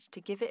the edge to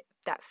give it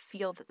that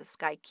feel that the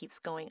sky keeps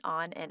going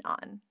on and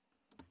on.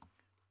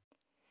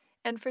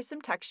 And for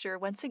some texture,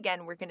 once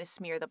again, we're going to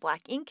smear the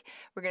black ink.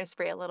 We're going to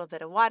spray a little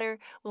bit of water.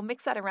 We'll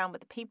mix that around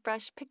with a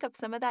paintbrush, pick up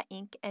some of that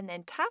ink, and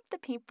then tap the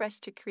paintbrush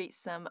to create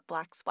some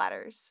black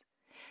splatters.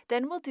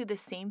 Then we'll do the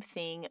same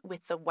thing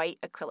with the white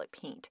acrylic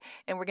paint,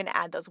 and we're going to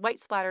add those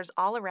white splatters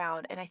all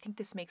around, and I think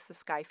this makes the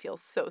sky feel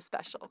so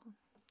special.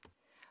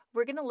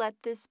 We're going to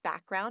let this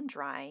background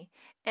dry,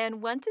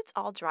 and once it's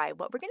all dry,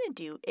 what we're going to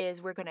do is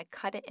we're going to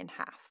cut it in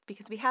half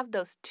because we have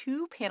those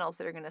two panels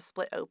that are going to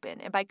split open,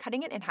 and by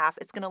cutting it in half,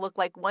 it's going to look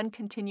like one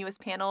continuous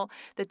panel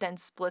that then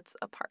splits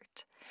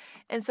apart.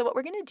 And so what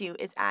we're going to do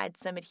is add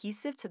some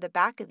adhesive to the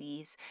back of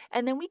these,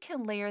 and then we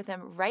can layer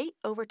them right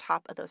over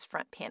top of those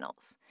front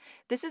panels.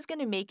 This is going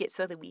to make it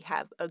so that we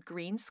have a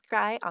green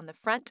sky on the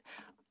front,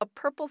 a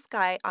purple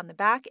sky on the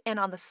back, and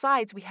on the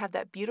sides we have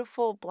that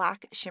beautiful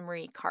black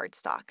shimmery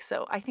cardstock.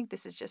 So I think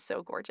this is just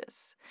so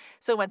gorgeous.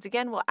 So once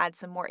again, we'll add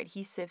some more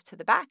adhesive to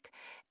the back,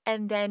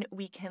 and then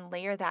we can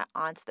layer that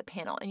onto the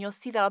panel. And you'll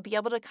see that I'll be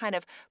able to kind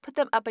of put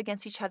them up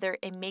against each other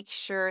and make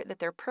sure that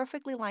they're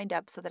perfectly lined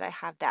up so that I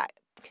have that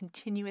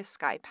continuous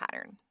sky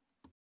pattern.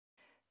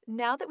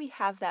 Now that we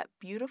have that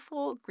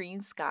beautiful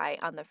green sky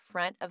on the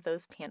front of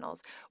those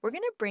panels, we're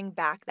going to bring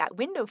back that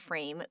window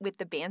frame with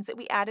the bands that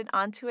we added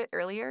onto it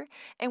earlier,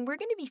 and we're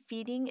going to be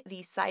feeding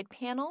these side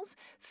panels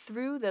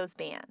through those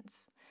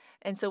bands.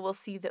 And so we'll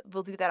see that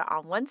we'll do that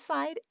on one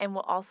side, and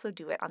we'll also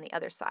do it on the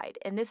other side.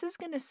 And this is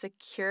going to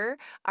secure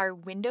our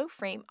window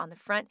frame on the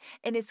front,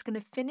 and it's going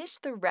to finish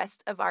the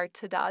rest of our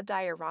ta-da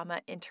diorama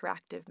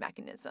interactive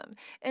mechanism.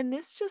 And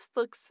this just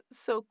looks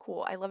so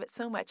cool. I love it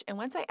so much. And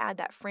once I add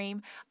that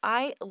frame,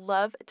 I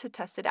love to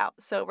test it out.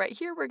 So right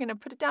here, we're going to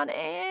put it down,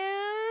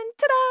 and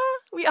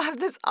ta-da! We have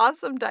this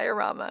awesome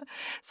diorama.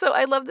 So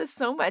I love this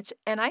so much,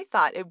 and I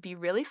thought it would be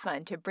really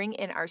fun to bring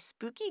in our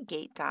spooky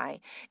gate die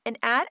and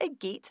add a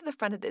gate to the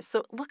front of this so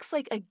it looks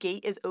like a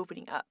gate is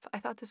opening up. I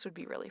thought this would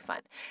be really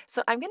fun.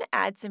 So I'm going to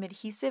add some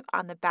adhesive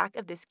on the back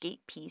of this gate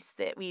piece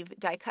that we've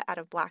die cut out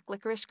of black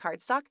licorice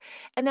cardstock,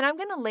 and then I'm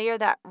going to layer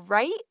that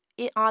right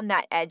on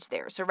that edge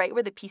there. So right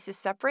where the pieces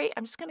separate,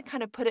 I'm just going to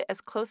kind of put it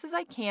as close as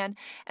I can,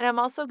 and I'm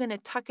also going to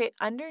tuck it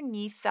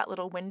underneath that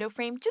little window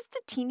frame just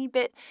a teeny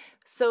bit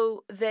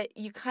so that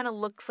you kind of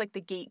looks like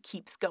the gate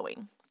keeps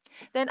going.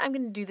 Then I'm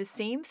going to do the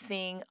same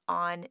thing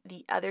on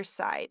the other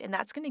side, and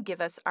that's going to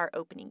give us our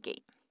opening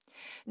gate.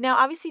 Now,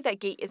 obviously that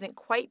gate isn't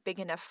quite big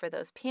enough for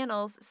those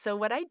panels, so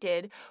what I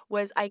did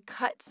was I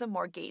cut some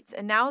more gates.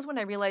 And now is when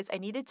I realized I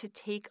needed to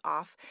take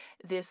off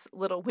this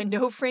little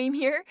window frame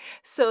here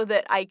so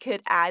that I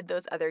could add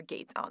those other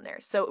gates on there.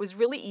 So it was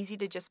really easy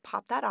to just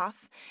pop that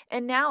off.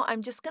 And now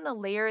I'm just going to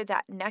layer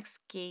that next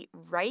gate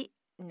right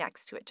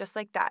next to it, just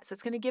like that. So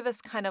it's going to give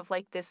us kind of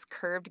like this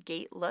curved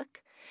gate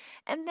look.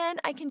 And then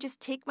I can just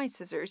take my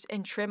scissors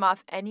and trim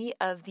off any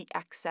of the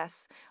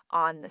excess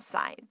on the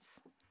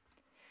sides.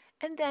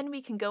 And then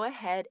we can go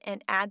ahead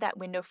and add that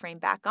window frame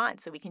back on.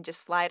 So we can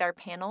just slide our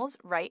panels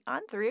right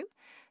on through,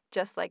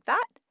 just like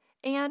that.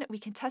 And we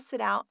can test it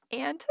out,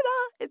 and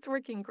ta-da, it's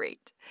working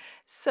great.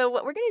 So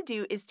what we're going to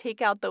do is take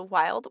out the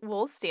Wild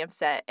Wolf stamp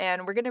set,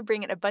 and we're going to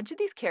bring in a bunch of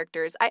these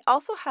characters. I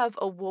also have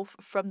a wolf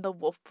from the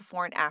Wolf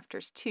Before and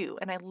Afters too,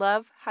 and I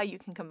love how you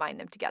can combine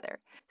them together.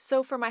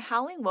 So for my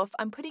Howling Wolf,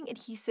 I'm putting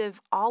adhesive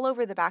all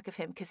over the back of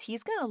him because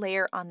he's going to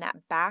layer on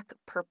that back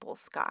purple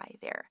sky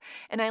there.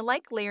 And I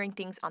like layering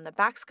things on the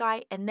back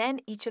sky and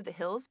then each of the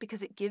hills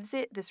because it gives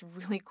it this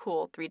really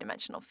cool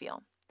three-dimensional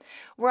feel.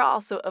 We're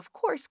also, of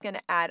course, going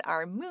to add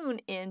our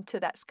moon into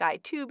that sky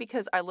too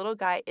because our little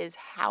guy is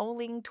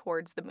howling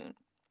towards the moon.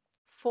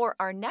 For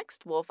our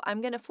next wolf,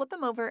 I'm going to flip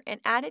him over and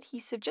add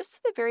adhesive just to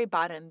the very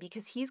bottom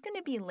because he's going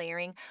to be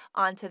layering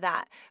onto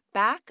that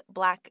back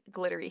black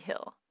glittery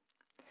hill.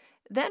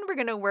 Then we're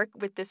going to work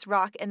with this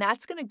rock, and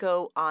that's going to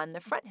go on the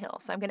front hill.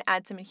 So I'm going to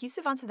add some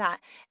adhesive onto that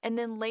and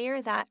then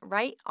layer that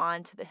right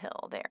onto the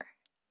hill there.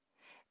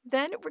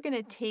 Then we're going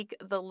to take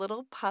the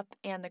little pup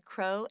and the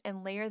crow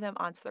and layer them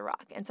onto the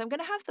rock. And so I'm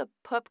going to have the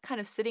pup kind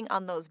of sitting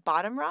on those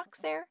bottom rocks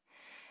there.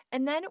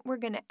 And then we're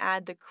going to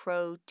add the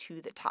crow to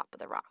the top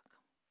of the rock.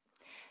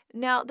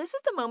 Now, this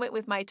is the moment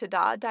with my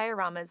ta-da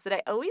dioramas that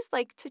I always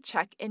like to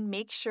check and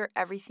make sure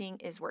everything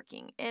is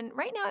working. And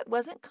right now it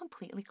wasn't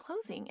completely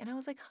closing. And I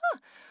was like,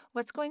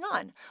 what's going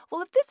on?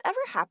 Well, if this ever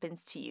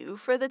happens to you,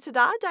 for the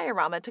ta-da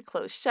diorama to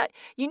close shut,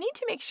 you need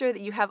to make sure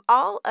that you have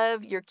all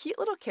of your cute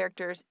little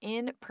characters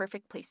in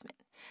perfect placement.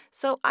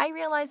 So I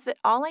realized that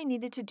all I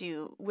needed to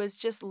do was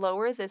just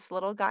lower this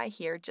little guy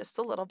here just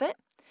a little bit.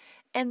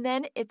 And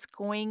then it's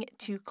going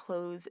to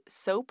close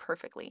so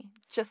perfectly,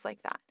 just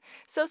like that.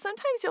 So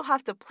sometimes you'll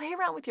have to play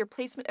around with your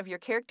placement of your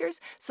characters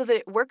so that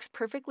it works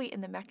perfectly in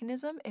the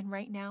mechanism. And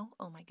right now,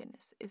 oh my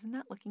goodness, isn't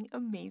that looking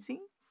amazing?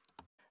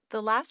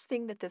 The last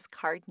thing that this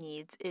card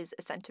needs is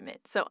a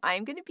sentiment. So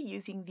I'm going to be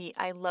using the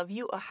I love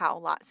you a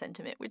whole lot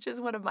sentiment, which is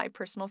one of my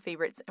personal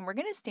favorites. And we're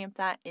going to stamp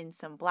that in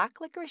some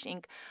black licorice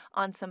ink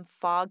on some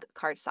fog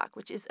cardstock,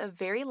 which is a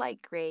very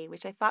light gray,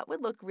 which I thought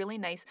would look really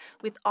nice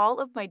with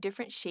all of my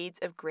different shades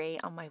of gray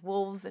on my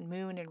wolves and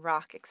moon and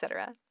rock,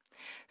 etc.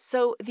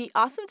 So the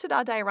awesome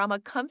ta-da diorama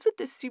comes with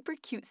this super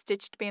cute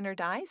stitched banner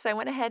die. So I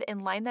went ahead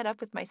and lined that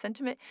up with my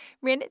sentiment,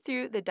 ran it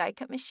through the die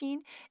cut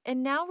machine,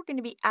 and now we're going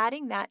to be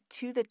adding that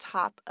to the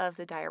top of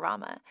the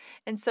diorama.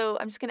 And so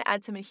I'm just going to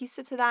add some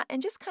adhesive to that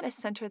and just kind of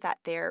center that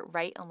there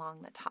right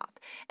along the top.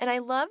 And I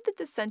love that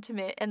the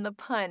sentiment and the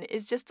pun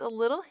is just a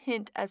little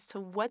hint as to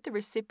what the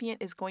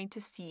recipient is going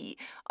to see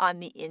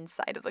on the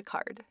inside of the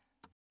card.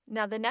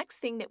 Now the next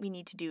thing that we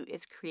need to do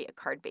is create a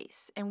card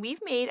base. And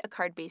we've made a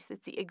card base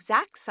that's the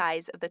exact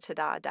size of the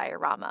ta-da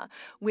diorama,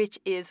 which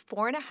is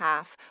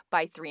 4.5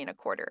 by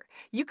 3.25.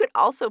 You could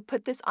also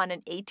put this on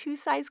an A2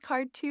 size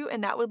card too,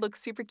 and that would look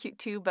super cute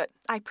too, but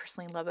I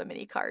personally love a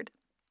mini card.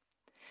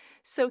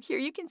 So here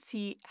you can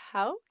see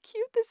how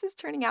cute this is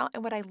turning out,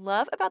 and what I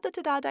love about the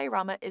ta-da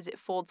diorama is it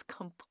folds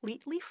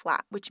completely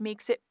flat, which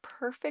makes it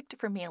perfect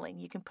for mailing.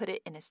 You can put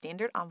it in a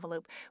standard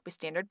envelope with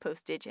standard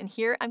postage, and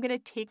here I'm going to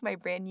take my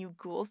brand new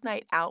Ghouls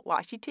Night Out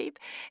washi tape,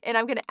 and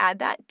I'm going to add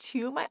that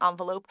to my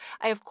envelope.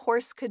 I of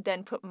course could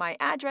then put my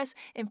address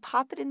and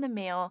pop it in the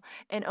mail,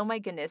 and oh my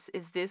goodness,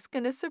 is this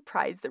going to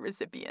surprise the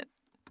recipient?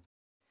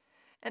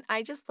 And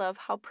I just love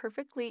how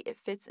perfectly it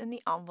fits in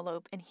the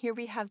envelope. And here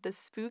we have the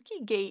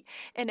spooky gate.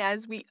 And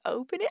as we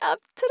open it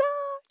up, ta-da!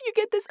 You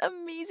get this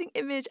amazing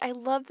image. I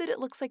love that it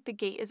looks like the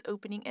gate is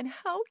opening. And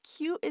how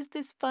cute is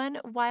this fun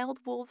wild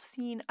wolf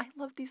scene? I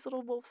love these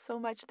little wolves so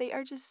much. They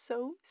are just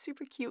so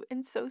super cute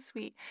and so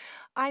sweet.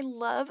 I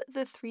love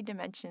the 3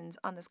 dimensions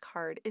on this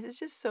card. It is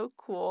just so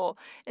cool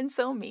and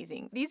so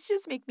amazing. These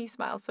just make me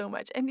smile so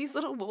much. And these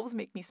little wolves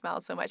make me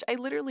smile so much. I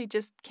literally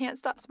just can't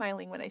stop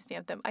smiling when I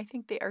stamp them. I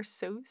think they are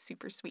so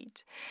super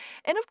sweet.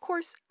 And of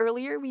course,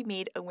 earlier we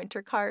made a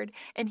winter card.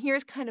 And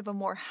here's kind of a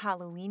more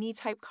Halloween-y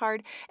type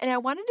card. And I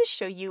wanted to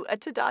show you a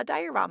ta-da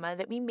diorama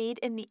that we made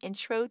in the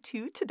intro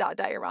to ta-da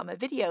diorama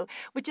video,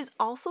 which is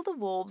also the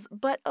wolves,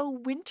 but a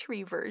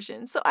wintry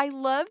version. So I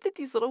love that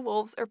these little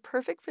wolves are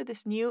perfect for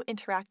this new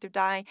interactive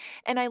die,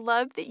 and I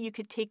love that you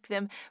could take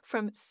them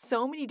from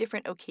so many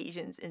different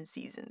occasions and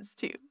seasons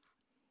too.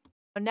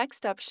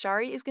 Next up,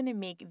 Starry is going to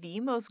make the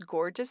most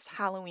gorgeous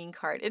Halloween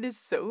card. It is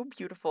so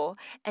beautiful.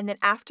 And then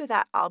after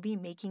that, I'll be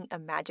making a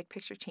magic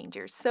picture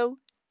changer. So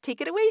take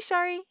it away,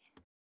 Starry.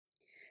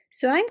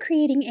 So I'm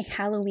creating a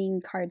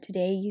Halloween card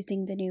today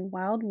using the new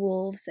wild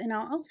wolves, and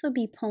I'll also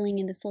be pulling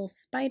in this little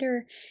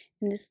spider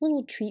and this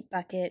little treat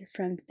bucket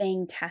from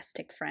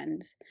Fangtastic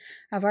Friends.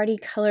 I've already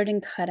colored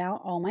and cut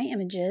out all my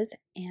images,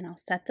 and I'll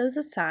set those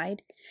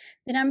aside.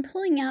 Then I'm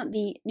pulling out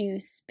the new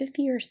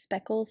Spiffier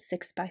Speckles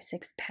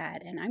 6x6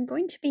 pad, and I'm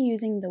going to be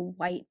using the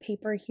white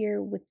paper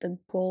here with the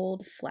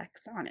gold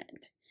flecks on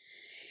it.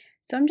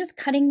 So I'm just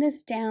cutting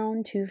this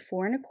down to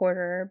 4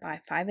 1/4 by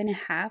 5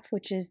 1/2,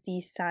 which is the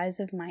size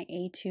of my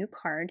A2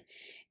 card.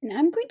 And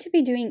I'm going to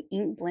be doing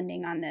ink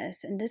blending on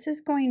this, and this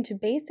is going to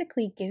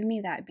basically give me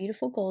that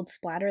beautiful gold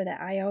splatter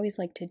that I always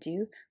like to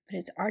do, but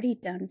it's already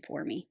done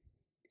for me.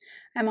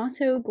 I'm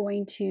also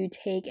going to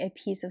take a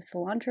piece of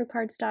Cilantro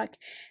cardstock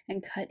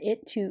and cut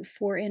it to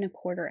 4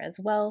 1/4 as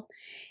well.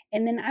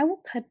 And then I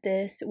will cut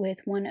this with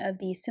one of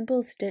the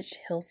simple stitched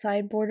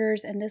hillside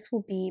borders, and this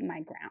will be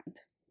my ground.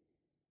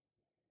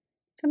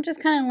 So I'm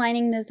just kind of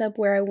lining this up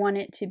where I want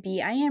it to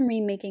be. I am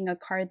remaking a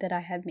card that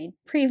I had made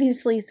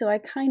previously, so I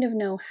kind of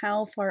know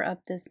how far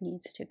up this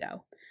needs to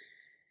go.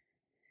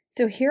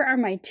 So here are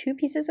my 2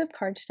 pieces of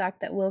cardstock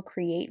that will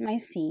create my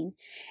scene,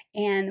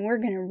 and we're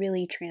going to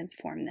really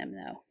transform them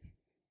though.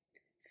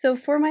 So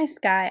for my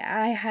sky,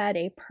 I had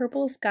a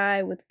purple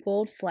sky with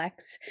gold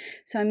flecks,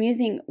 so I'm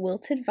using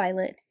Wilted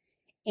Violet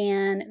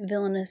and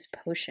Villainous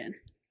Potion.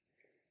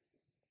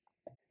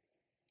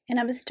 And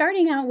I was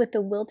starting out with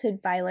the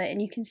Wilted Violet,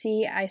 and you can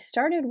see I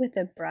started with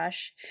a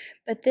brush,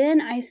 but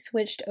then I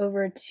switched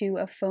over to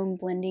a foam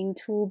blending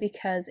tool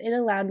because it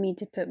allowed me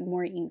to put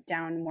more ink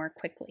down more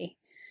quickly,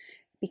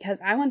 because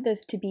I want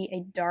this to be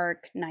a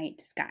dark night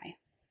sky.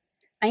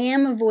 I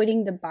am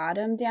avoiding the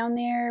bottom down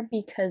there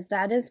because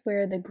that is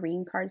where the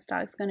green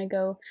cardstock is going to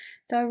go,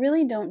 so I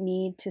really don't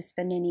need to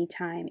spend any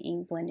time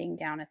ink blending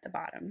down at the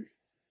bottom.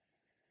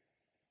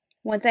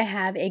 Once I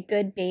have a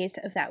good base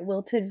of that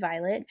Wilted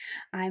Violet,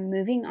 I'm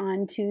moving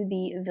on to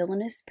the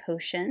Villainous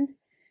Potion.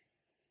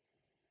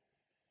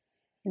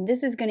 And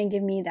this is going to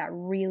give me that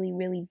really,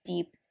 really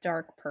deep,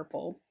 dark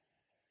purple.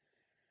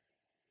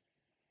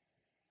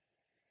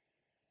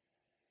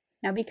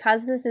 Now,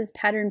 because this is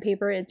pattern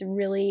paper, it's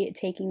really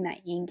taking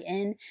that ink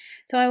in.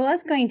 So I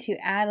was going to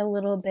add a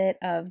little bit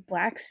of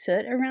black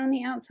soot around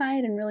the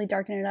outside and really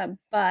darken it up,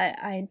 but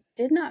I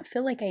did not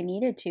feel like I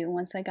needed to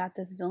once I got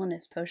this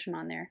Villainous Potion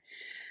on there.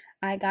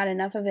 I got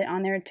enough of it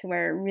on there to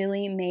where it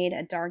really made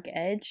a dark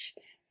edge,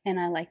 and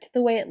I liked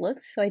the way it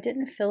looked, so I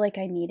didn't feel like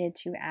I needed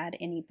to add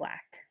any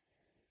black.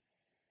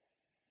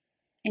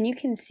 And you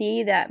can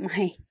see that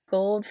my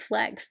gold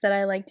flecks that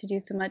I like to do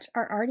so much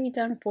are already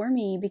done for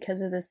me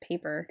because of this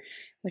paper,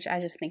 which I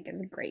just think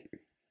is great.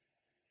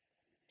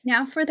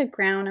 Now for the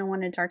ground, I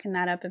want to darken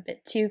that up a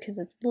bit too because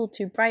it's a little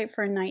too bright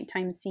for a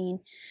nighttime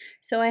scene.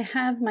 So I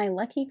have my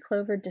Lucky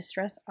Clover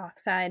Distress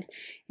Oxide,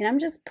 and I'm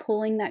just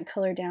pulling that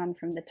color down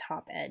from the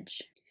top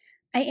edge.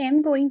 I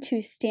am going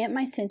to stamp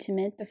my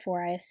sentiment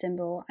before I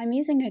assemble. I'm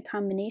using a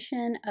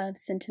combination of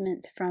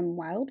sentiments from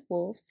Wild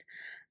Wolves.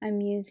 I'm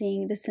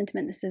using the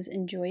sentiment that says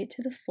enjoy it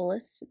to the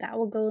fullest. That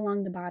will go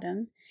along the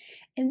bottom.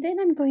 And then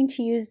I'm going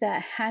to use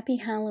that Happy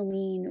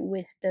Halloween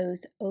with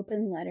those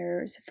open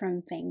letters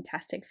from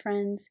Fangtastic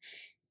Friends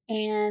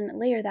and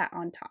layer that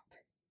on top.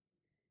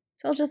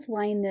 So I'll just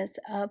line this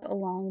up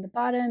along the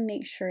bottom,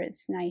 make sure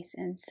it's nice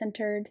and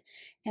centered,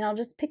 and I'll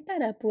just pick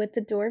that up with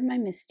the door of my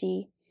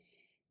Misty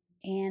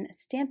and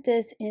stamp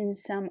this in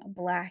some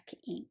black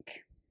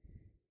ink.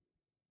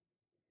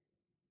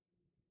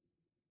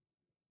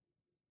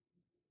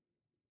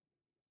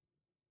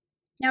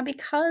 Now,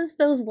 because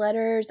those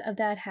letters of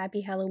that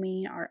Happy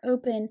Halloween are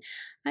open,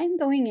 I'm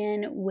going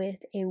in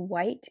with a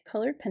white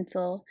colored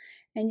pencil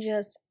and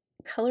just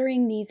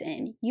coloring these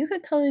in. You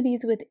could color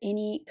these with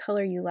any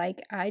color you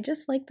like. I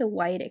just like the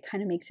white. It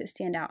kind of makes it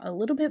stand out a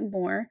little bit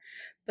more,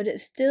 but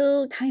it's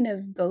still kind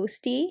of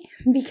ghosty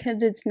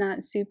because it's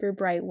not super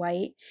bright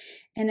white.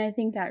 And I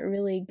think that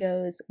really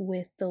goes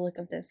with the look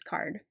of this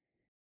card.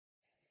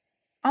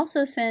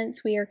 Also,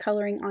 since we are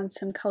coloring on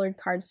some colored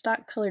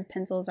cardstock, colored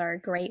pencils are a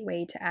great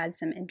way to add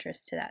some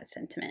interest to that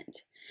sentiment.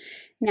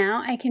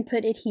 Now I can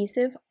put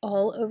adhesive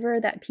all over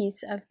that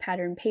piece of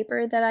pattern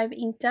paper that I've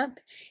inked up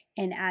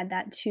and add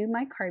that to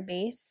my card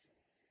base.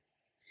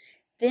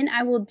 Then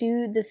I will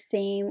do the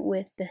same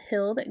with the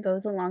hill that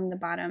goes along the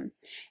bottom.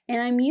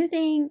 And I'm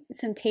using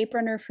some tape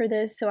runner for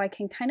this so I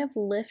can kind of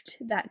lift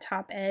that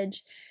top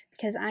edge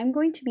because I'm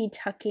going to be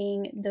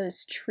tucking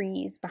those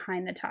trees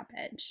behind the top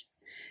edge.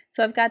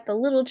 So I've got the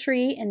little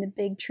tree and the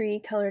big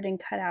tree colored and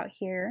cut out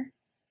here.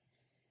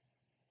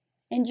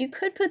 And you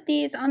could put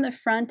these on the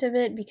front of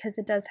it because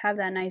it does have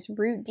that nice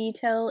root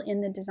detail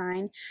in the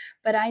design,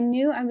 but I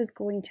knew I was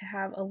going to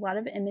have a lot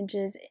of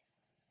images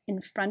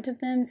in front of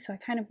them, so I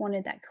kind of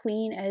wanted that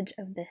clean edge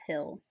of the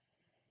hill.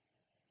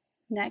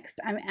 Next,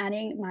 I'm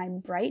adding my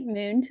bright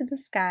moon to the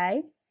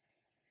sky.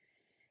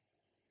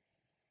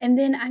 And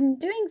then I'm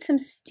doing some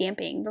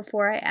stamping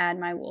before I add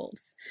my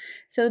wolves.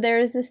 So there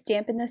is a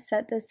stamp in the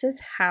set that says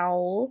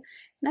Howl,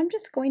 and I'm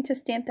just going to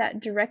stamp that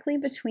directly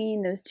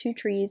between those two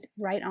trees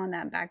right on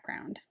that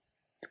background.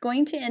 It's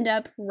going to end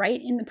up right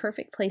in the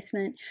perfect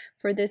placement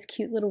for this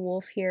cute little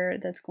wolf here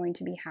that's going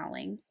to be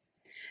howling.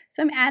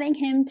 So I'm adding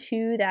him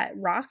to that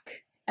rock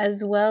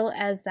as well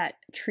as that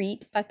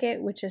treat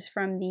bucket, which is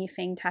from the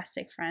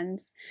Fangtastic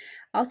Friends.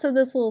 Also,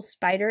 this little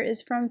spider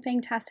is from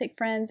Fangtastic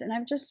Friends, and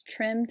I've just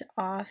trimmed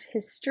off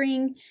his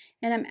string,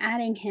 and I'm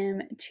adding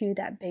him to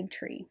that big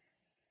tree.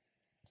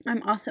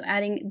 I'm also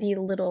adding the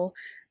little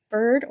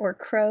bird or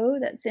crow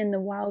that's in the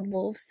Wild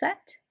Wolf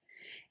set.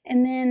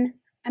 And then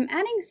I'm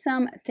adding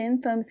some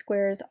thin foam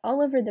squares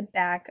all over the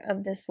back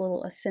of this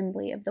little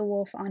assembly of the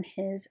wolf on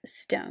his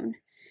stone.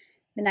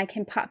 Then I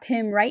can pop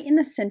him right in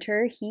the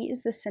center. He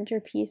is the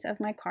centerpiece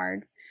of my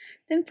card.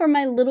 Then for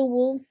my little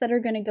wolves that are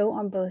going to go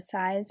on both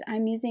sides,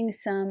 I'm using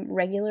some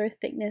regular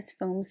thickness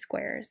foam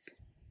squares.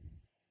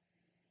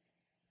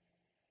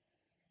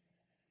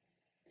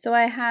 So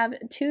I have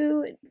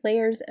 2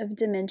 layers of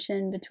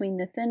dimension between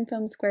the thin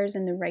foam squares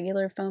and the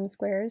regular foam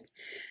squares.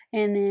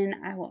 And then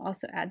I will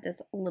also add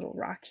this little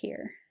rock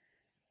here.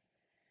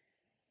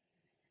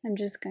 I'm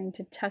just going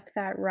to tuck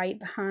that right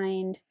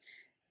behind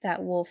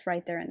that wolf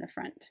right there in the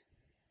front.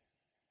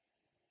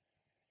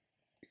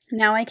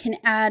 Now I can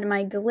add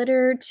my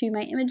glitter to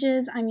my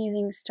images. I'm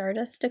using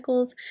Stardust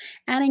stickles,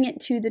 adding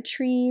it to the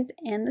trees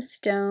and the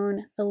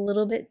stone, a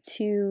little bit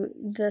to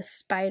the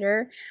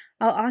spider.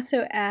 I'll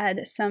also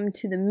add some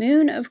to the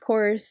moon, of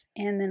course,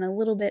 and then a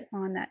little bit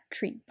on that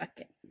treat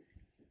bucket.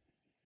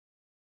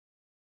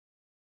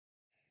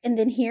 And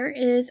then here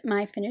is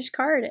my finished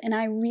card, and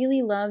I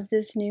really love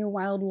this new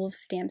Wild Wolf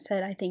stamp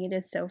set. I think it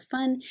is so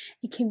fun.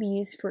 It can be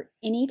used for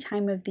any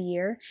time of the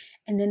year,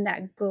 and then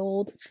that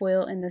gold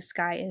foil in the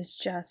sky is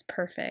just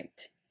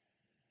perfect.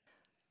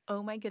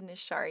 Oh my goodness,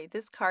 Shari,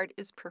 this card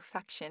is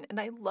perfection, and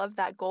I love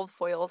that gold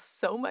foil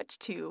so much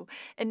too.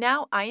 And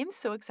now I am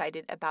so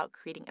excited about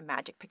creating a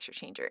magic picture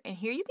changer. And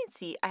here you can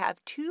see I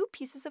have 2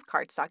 pieces of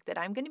cardstock that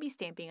I'm going to be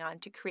stamping on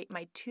to create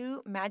my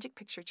 2 magic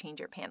picture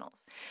changer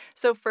panels.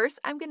 So first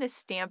I'm going to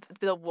stamp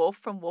the wolf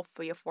from Wolf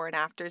Before and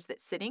Afters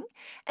that's sitting,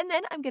 and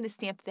then I'm going to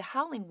stamp the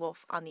howling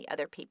wolf on the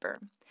other paper.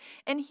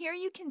 And here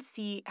you can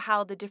see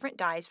how the different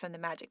dies from the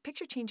magic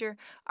picture changer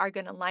are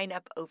going to line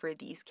up over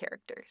these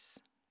characters.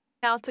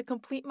 Now to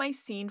complete my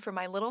scene for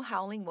my little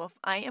howling wolf,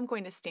 I am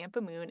going to stamp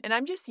a moon, and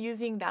I'm just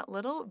using that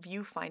little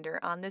viewfinder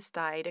on this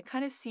die to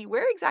kind of see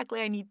where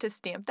exactly I need to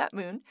stamp that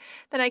moon.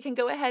 Then I can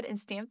go ahead and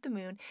stamp the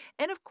moon,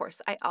 and of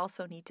course I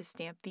also need to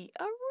stamp the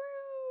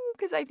aroo,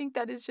 because I think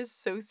that is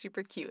just so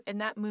super cute, and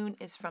that moon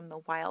is from the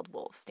Wild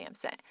Wolf stamp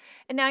set.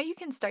 And now you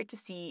can start to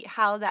see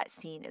how that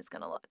scene is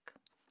going to look.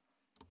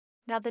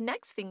 Now the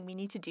next thing we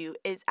need to do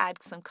is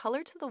add some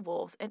color to the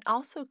wolves and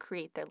also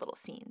create their little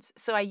scenes.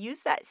 So I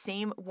used that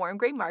same warm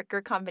gray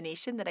marker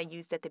combination that I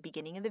used at the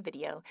beginning of the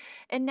video,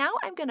 and now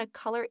I'm going to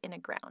color in a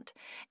ground.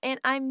 And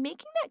I'm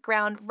making that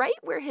ground right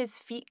where his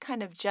feet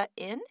kind of jut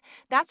in.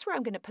 That's where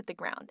I'm going to put the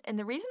ground. And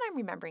the reason I'm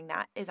remembering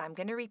that is I'm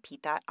going to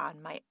repeat that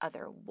on my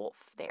other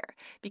wolf there,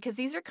 because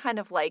these are kind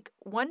of like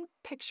one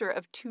picture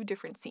of 2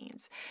 different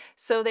scenes.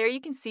 So there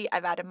you can see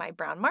I've added my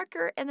brown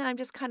marker, and then I'm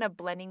just kind of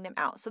blending them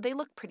out so they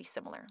look pretty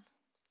similar.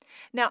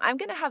 Now I'm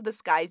going to have the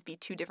skies be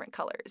 2 different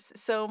colors.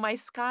 So my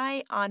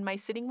sky on my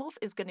sitting wolf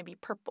is going to be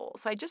purple.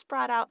 So I just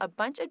brought out a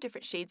bunch of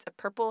different shades of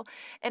purple,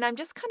 and I'm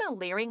just kind of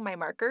layering my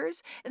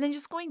markers and then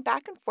just going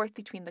back and forth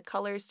between the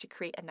colors to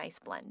create a nice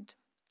blend.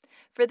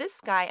 For this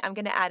sky, I'm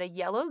going to add a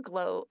yellow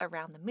glow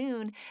around the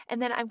moon,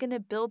 and then I'm going to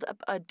build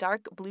up a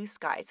dark blue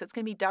sky. So it's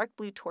going to be dark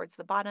blue towards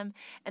the bottom,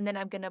 and then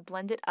I'm going to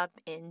blend it up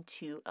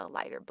into a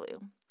lighter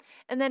blue.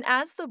 And then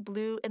as the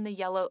blue and the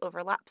yellow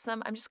overlap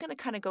some, I'm just going to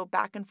kind of go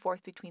back and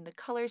forth between the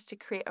colors to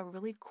create a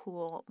really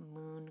cool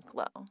moon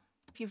glow.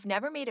 If you've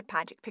never made a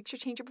magic picture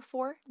changer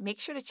before, make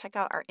sure to check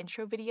out our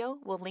intro video.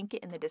 We'll link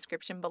it in the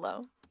description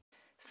below.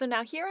 So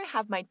now here I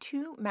have my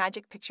 2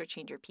 magic picture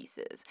changer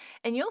pieces,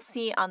 and you'll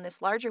see on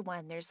this larger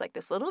one there's like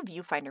this little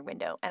viewfinder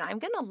window, and I'm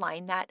going to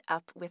line that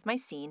up with my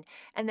scene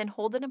and then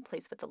hold it in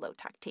place with the low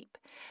tack tape.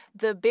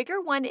 The bigger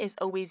one is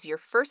always your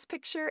first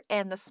picture,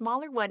 and the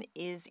smaller one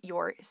is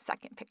your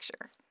second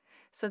picture.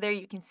 So there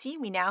you can see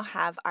we now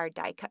have our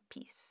die cut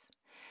piece.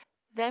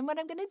 Then what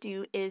I'm going to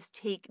do is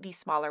take the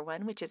smaller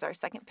one, which is our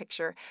second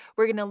picture.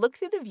 We're going to look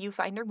through the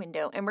viewfinder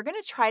window, and we're going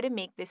to try to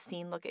make this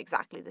scene look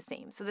exactly the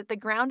same so that the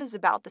ground is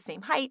about the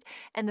same height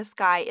and the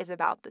sky is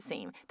about the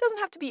same. It doesn't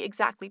have to be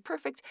exactly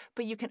perfect,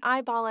 but you can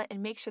eyeball it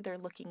and make sure they're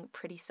looking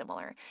pretty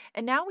similar.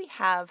 And now we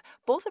have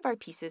both of our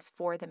pieces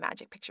for the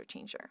magic picture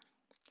changer.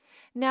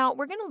 Now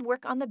we're going to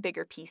work on the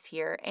bigger piece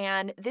here,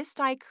 and this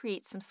die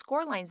creates some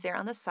score lines there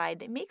on the side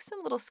that make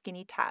some little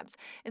skinny tabs.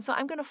 And so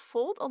I'm going to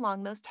fold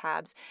along those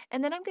tabs,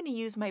 and then I'm going to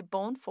use my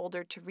bone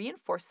folder to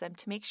reinforce them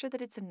to make sure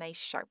that it's a nice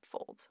sharp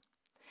fold.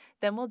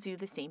 Then we'll do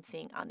the same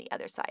thing on the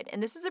other side.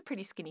 And this is a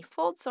pretty skinny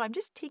fold, so I'm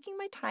just taking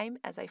my time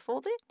as I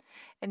fold it.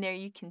 And there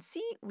you can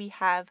see we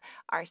have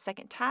our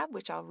second tab,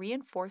 which I'll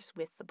reinforce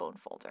with the bone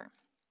folder.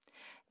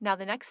 Now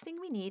the next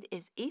thing we need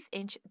is 1/8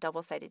 inch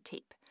double-sided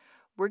tape.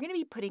 we're going to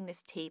be putting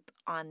this tape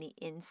on the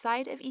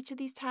inside of each of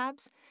these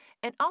tabs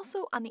and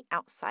also on the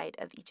outside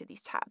of each of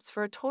these tabs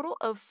for a total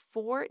of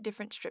 4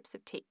 different strips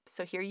of tape.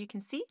 So here you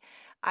can see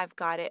I've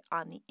got it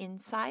on the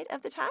inside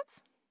of the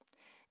tabs,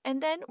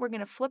 and then we're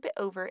going to flip it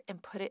over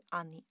and put it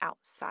on the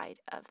outside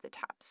of the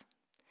tabs.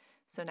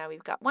 So now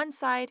we've got one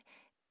side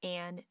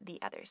and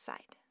the other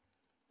side.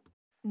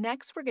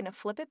 Next, we're going to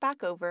flip it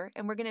back over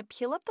and we're going to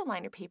peel up the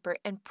liner paper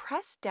and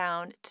press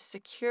down to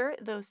secure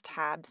those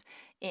tabs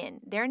in.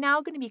 They're now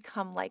going to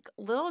become like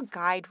little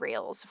guide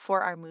rails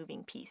for our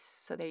moving piece.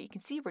 So there you can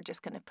see we're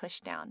just going to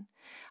push down.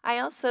 I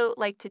also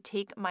like to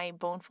take my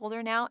bone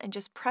folder now and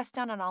just press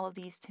down on all of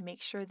these to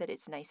make sure that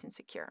it's nice and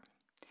secure.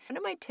 One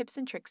of my tips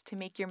and tricks to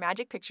make your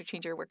magic picture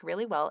changer work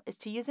really well is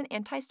to use an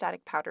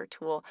anti-static powder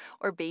tool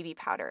or baby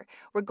powder.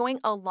 We're going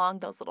along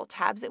those little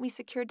tabs that we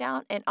secured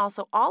down and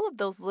also all of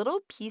those little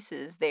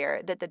pieces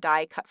there that the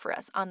die cut for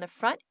us on the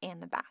front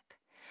and the back.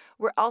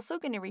 We're also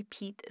going to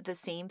repeat the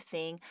same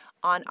thing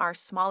on our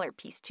smaller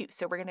piece too.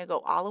 So we're going to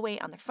go all the way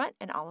on the front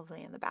and all the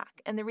way on the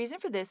back. And the reason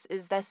for this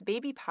is this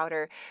baby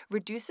powder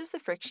reduces the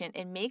friction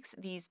and makes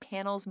these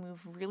panels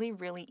move really,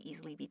 really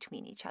easily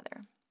between each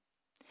other.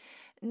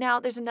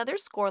 Now there's another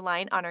score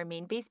line on our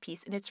main base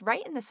piece and it's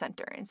right in the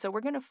center, and so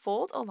we're going to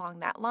fold along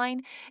that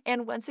line,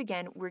 and once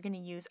again we're going to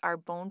use our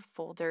bone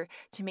folder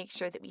to make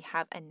sure that we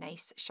have a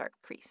nice sharp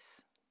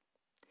crease.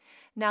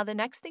 Now the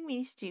next thing we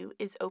need to do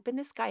is open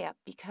this guy up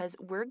because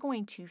we're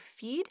going to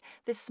feed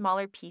this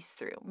smaller piece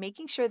through,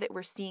 making sure that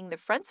we're seeing the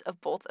fronts of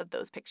both of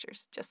those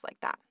pictures, just like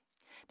that.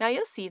 Now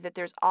you'll see that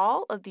there's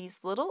all of these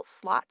little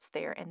slots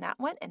there in that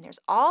one, and there's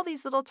all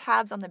these little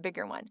tabs on the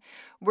bigger one.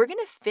 We're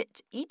going to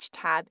fit each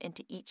tab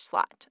into each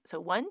slot. So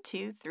 1,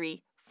 2,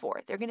 3,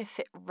 4. They're going to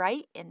fit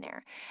right in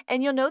there.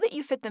 And you'll know that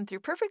you fit them through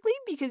perfectly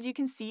because you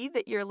can see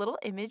that your little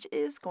image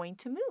is going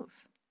to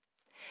move.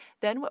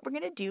 Then what we're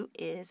going to do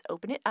is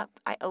open it up.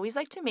 I always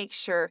like to make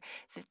sure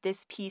that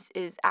this piece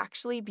is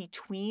actually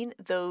between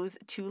those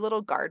 2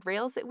 little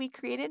guardrails that we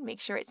created.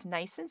 Make sure it's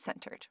nice and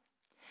centered.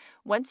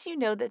 Once you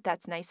know that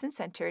that's nice and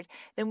centered,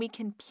 then we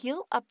can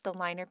peel up the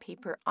liner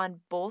paper on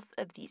both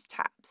of these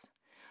tabs.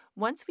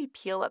 Once we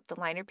peel up the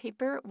liner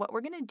paper, what we're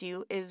going to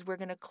do is we're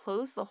going to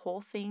close the whole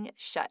thing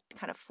shut,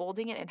 kind of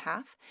folding it in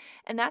half,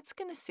 and that's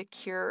going to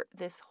secure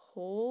this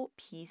whole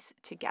piece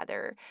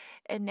together.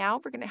 And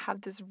now we're going to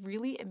have this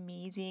really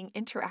amazing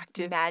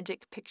interactive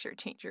magic picture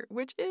changer,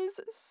 which is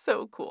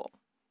so cool.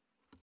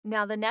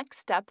 Now the next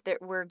step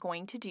that we're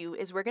going to do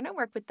is we're going to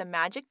work with the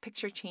Magic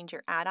Picture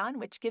Changer add-on,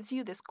 which gives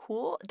you this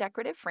cool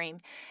decorative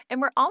frame.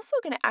 And we're also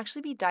going to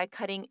actually be die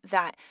cutting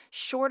that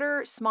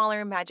shorter,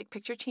 smaller Magic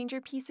Picture Changer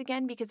piece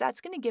again, because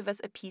that's going to give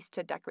us a piece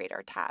to decorate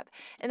our tab.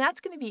 And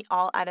that's going to be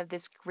all out of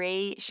this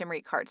gray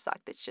shimmery cardstock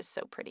that's just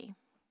so pretty.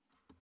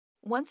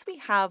 Once we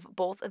have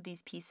both of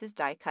these pieces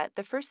die cut,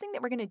 the first thing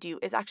that we're going to do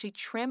is actually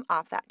trim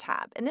off that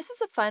tab. And this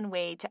is a fun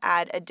way to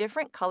add a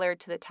different color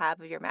to the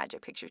tab of your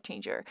Magic Picture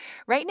Changer.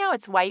 Right now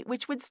it's white,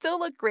 which would still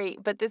look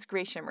great, but this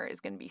gray shimmer is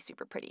going to be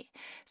super pretty.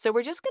 So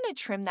we're just going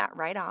to trim that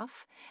right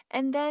off,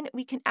 and then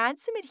we can add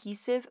some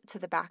adhesive to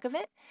the back of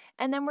it,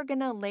 and then we're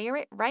going to layer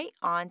it right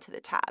onto the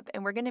tab.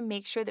 And we're going to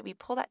make sure that we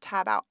pull that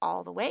tab out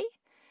all the way,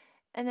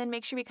 and then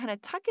make sure we kind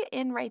of tuck it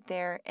in right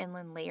there and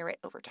then layer it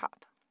over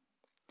top.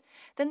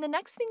 Then the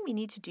next thing we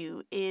need to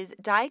do is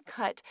die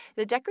cut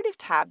the decorative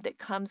tab that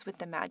comes with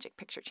the Magic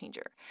Picture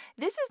Changer.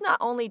 This is not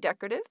only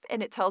decorative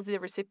and it tells the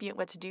recipient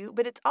what to do,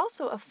 but it's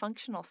also a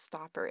functional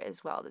stopper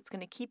as well that's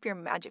going to keep your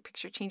Magic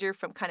Picture Changer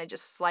from kind of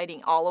just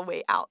sliding all the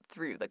way out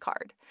through the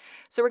card.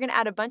 So we're going to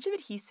add a bunch of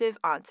adhesive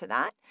onto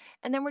that,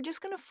 and then we're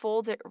just going to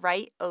fold it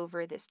right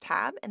over this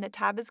tab, and the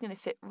tab is going to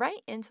fit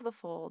right into the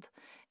fold.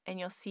 And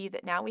you'll see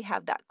that now we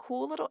have that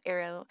cool little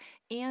arrow,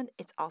 and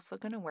it's also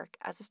going to work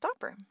as a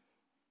stopper.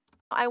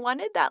 I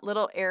wanted that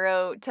little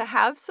arrow to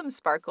have some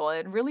sparkle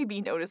and really be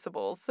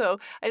noticeable, so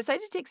I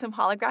decided to take some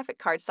holographic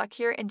cardstock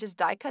here and just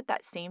die cut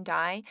that same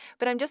die,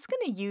 but I'm just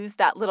going to use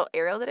that little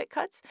arrow that it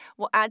cuts.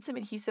 We'll add some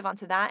adhesive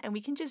onto that, and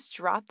we can just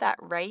drop that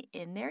right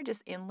in there,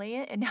 just inlay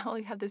it, and now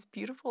we have this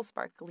beautiful,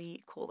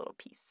 sparkly, cool little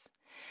piece.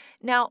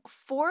 Now,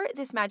 for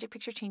this Magic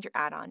Picture Changer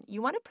add-on,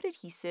 you want to put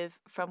adhesive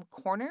from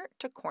corner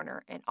to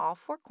corner in all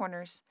 4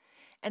 corners,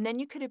 and then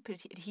you could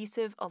put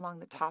adhesive along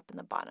the top and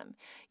the bottom.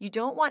 You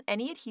don't want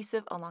any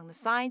adhesive along the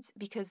sides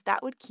because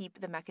that would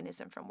keep the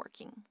mechanism from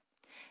working.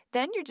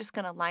 Then you're just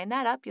going to line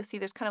that up. You'll see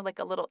there's kind of like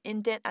a little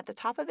indent at the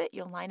top of it.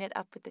 You'll line it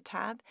up with the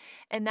tab,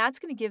 and that's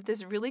going to give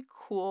this really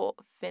cool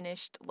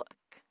finished look.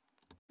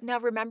 Now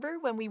remember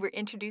when we were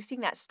introducing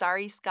that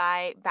starry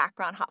sky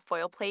background hot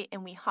foil plate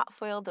and we hot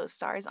foiled those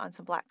stars on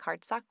some black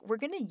cardstock? We're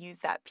going to use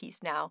that piece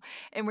now,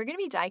 and we're going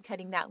to be die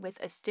cutting that with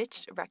a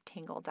stitched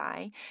rectangle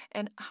die.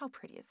 And how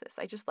pretty is this?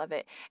 I just love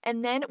it.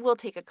 And then we'll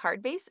take a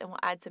card base and we'll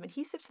add some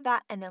adhesive to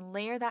that and then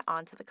layer that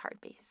onto the card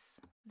base.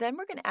 Then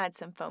we're going to add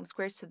some foam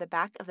squares to the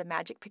back of the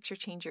Magic Picture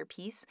Changer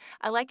piece.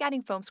 I like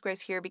adding foam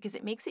squares here because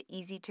it makes it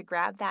easy to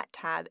grab that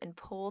tab and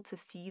pull to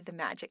see the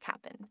magic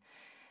happen.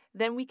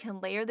 Then we can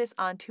layer this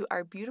onto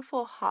our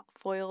beautiful hot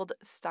foiled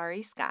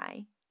starry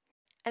sky.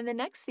 And the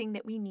next thing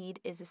that we need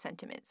is a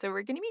sentiment. So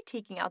we're going to be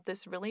taking out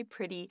this really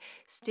pretty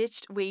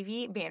stitched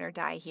wavy banner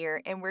die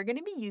here, and we're going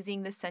to be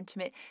using the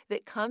sentiment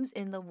that comes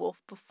in the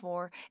wolf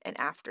before and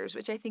afters,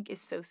 which I think is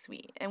so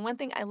sweet. And one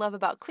thing I love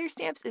about clear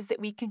stamps is that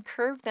we can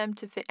curve them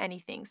to fit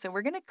anything. So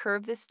we're going to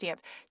curve this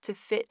stamp to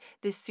fit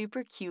this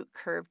super cute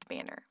curved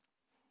banner.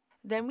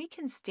 Then we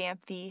can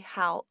stamp the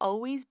 "I'll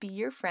always be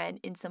your friend"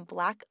 in some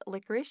black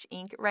licorice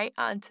ink right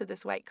onto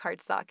this white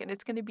cardstock, and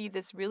it's going to be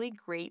this really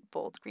great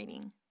bold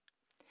greening.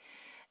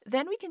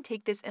 Then we can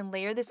take this and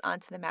layer this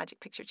onto the Magic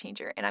Picture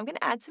Changer. And I'm going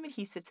to add some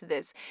adhesive to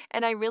this.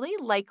 And I really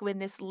like when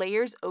this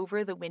layers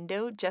over the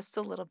window just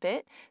a little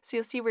bit. So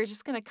you'll see we're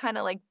just going to kind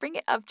of like bring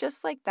it up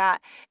just like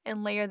that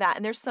and layer that.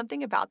 And there's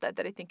something about that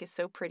that I think is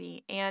so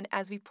pretty. And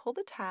as we pull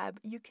the tab,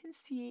 you can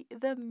see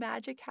the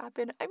magic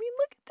happen. I mean,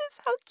 look at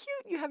this, how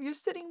cute. You have your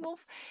sitting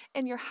wolf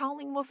and your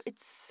howling wolf.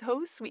 It's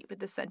so sweet with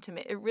the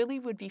sentiment. It really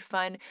would be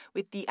fun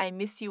with the "I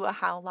miss you a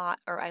howl lot"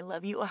 or "I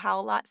love you a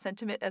howl lot"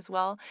 sentiment as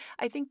well.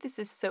 I think this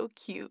is so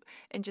cute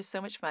and just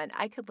so much fun.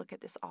 I could look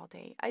at this all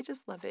day. I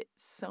just love it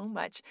so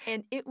much,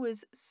 and it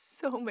was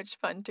so much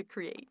fun to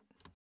create.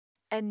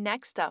 And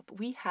next up,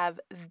 we have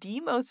the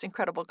most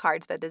incredible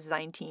cards by the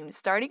design team,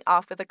 starting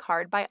off with a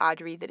card by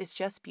Audrey that is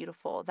just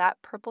beautiful.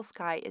 That purple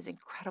sky is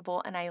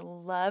incredible, and I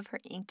love her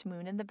inked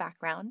moon in the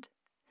background.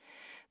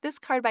 This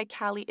card by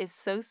Callie is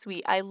so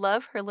sweet. I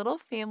love her little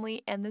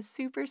family and the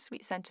super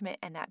sweet sentiment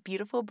and that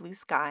beautiful blue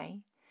sky.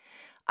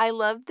 I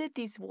love that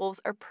these wolves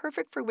are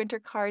perfect for winter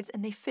cards,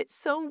 and they fit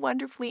so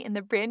wonderfully in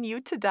the brand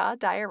new Ta-Da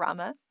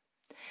diorama.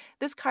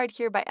 This card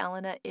here by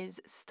Elena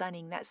is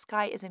stunning. That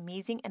sky is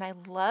amazing, and I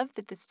love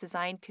that this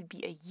design could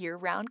be a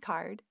year-round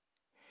card.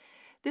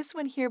 This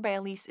one here by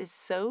Elise is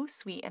so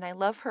sweet, and I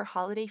love her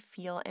holiday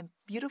feel and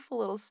beautiful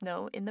little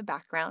snow in the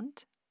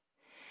background.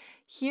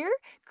 Here,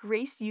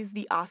 Grace used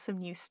the awesome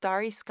new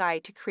Starry sky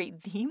to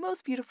create the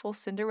most beautiful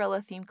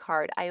Cinderella-themed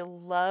card. I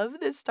love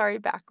this starry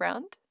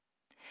background.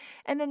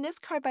 And then this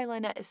card by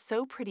Lynette is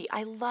so pretty.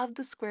 I love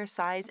the square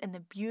size and the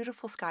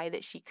beautiful sky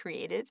that she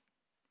created.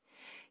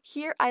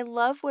 Here, I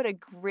love what a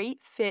great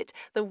fit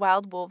the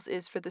wild wolves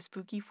is for the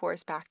spooky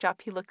forest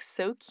backdrop. He looks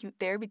so cute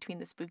there between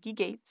the spooky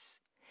gates.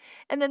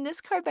 And then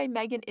this card by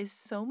Megan is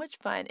so much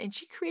fun, and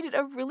she created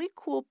a really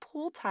cool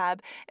pull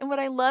tab. And what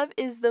I love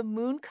is the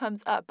moon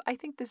comes up. I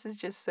think this is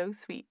just so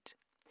sweet.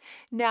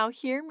 Now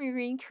here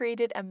Maureen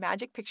created a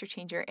Magic Picture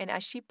Changer, and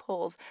as she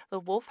pulls, the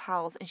wolf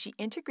howls, and she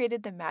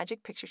integrated the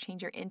Magic Picture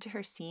Changer into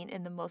her scene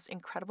in the most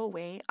incredible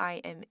way.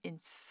 I am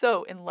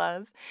so in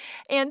love.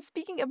 And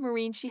speaking of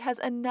Maureen, she has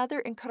another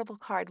incredible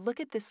card. Look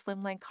at this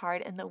slimline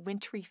card and the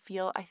wintry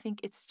feel. I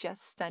think it's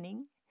just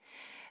stunning.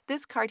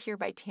 This card here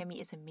by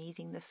Tammy is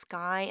amazing. The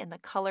sky and the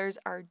colors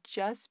are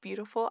just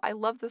beautiful. I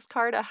love this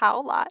card a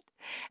howl lot.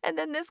 And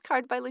then this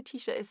card by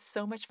Letitia is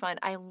so much fun.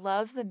 I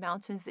love the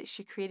mountains that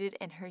she created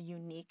and her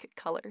unique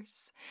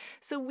colors.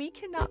 So we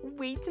cannot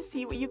wait to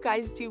see what you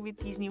guys do with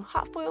these new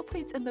hot foil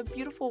plates and the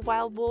beautiful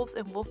wild wolves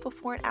and wolf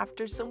before and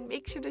after, so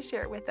make sure to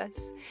share it with us.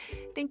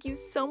 Thank you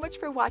so much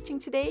for watching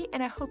today,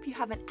 and I hope you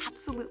have an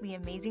absolutely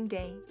amazing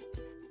day.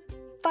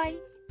 Bye!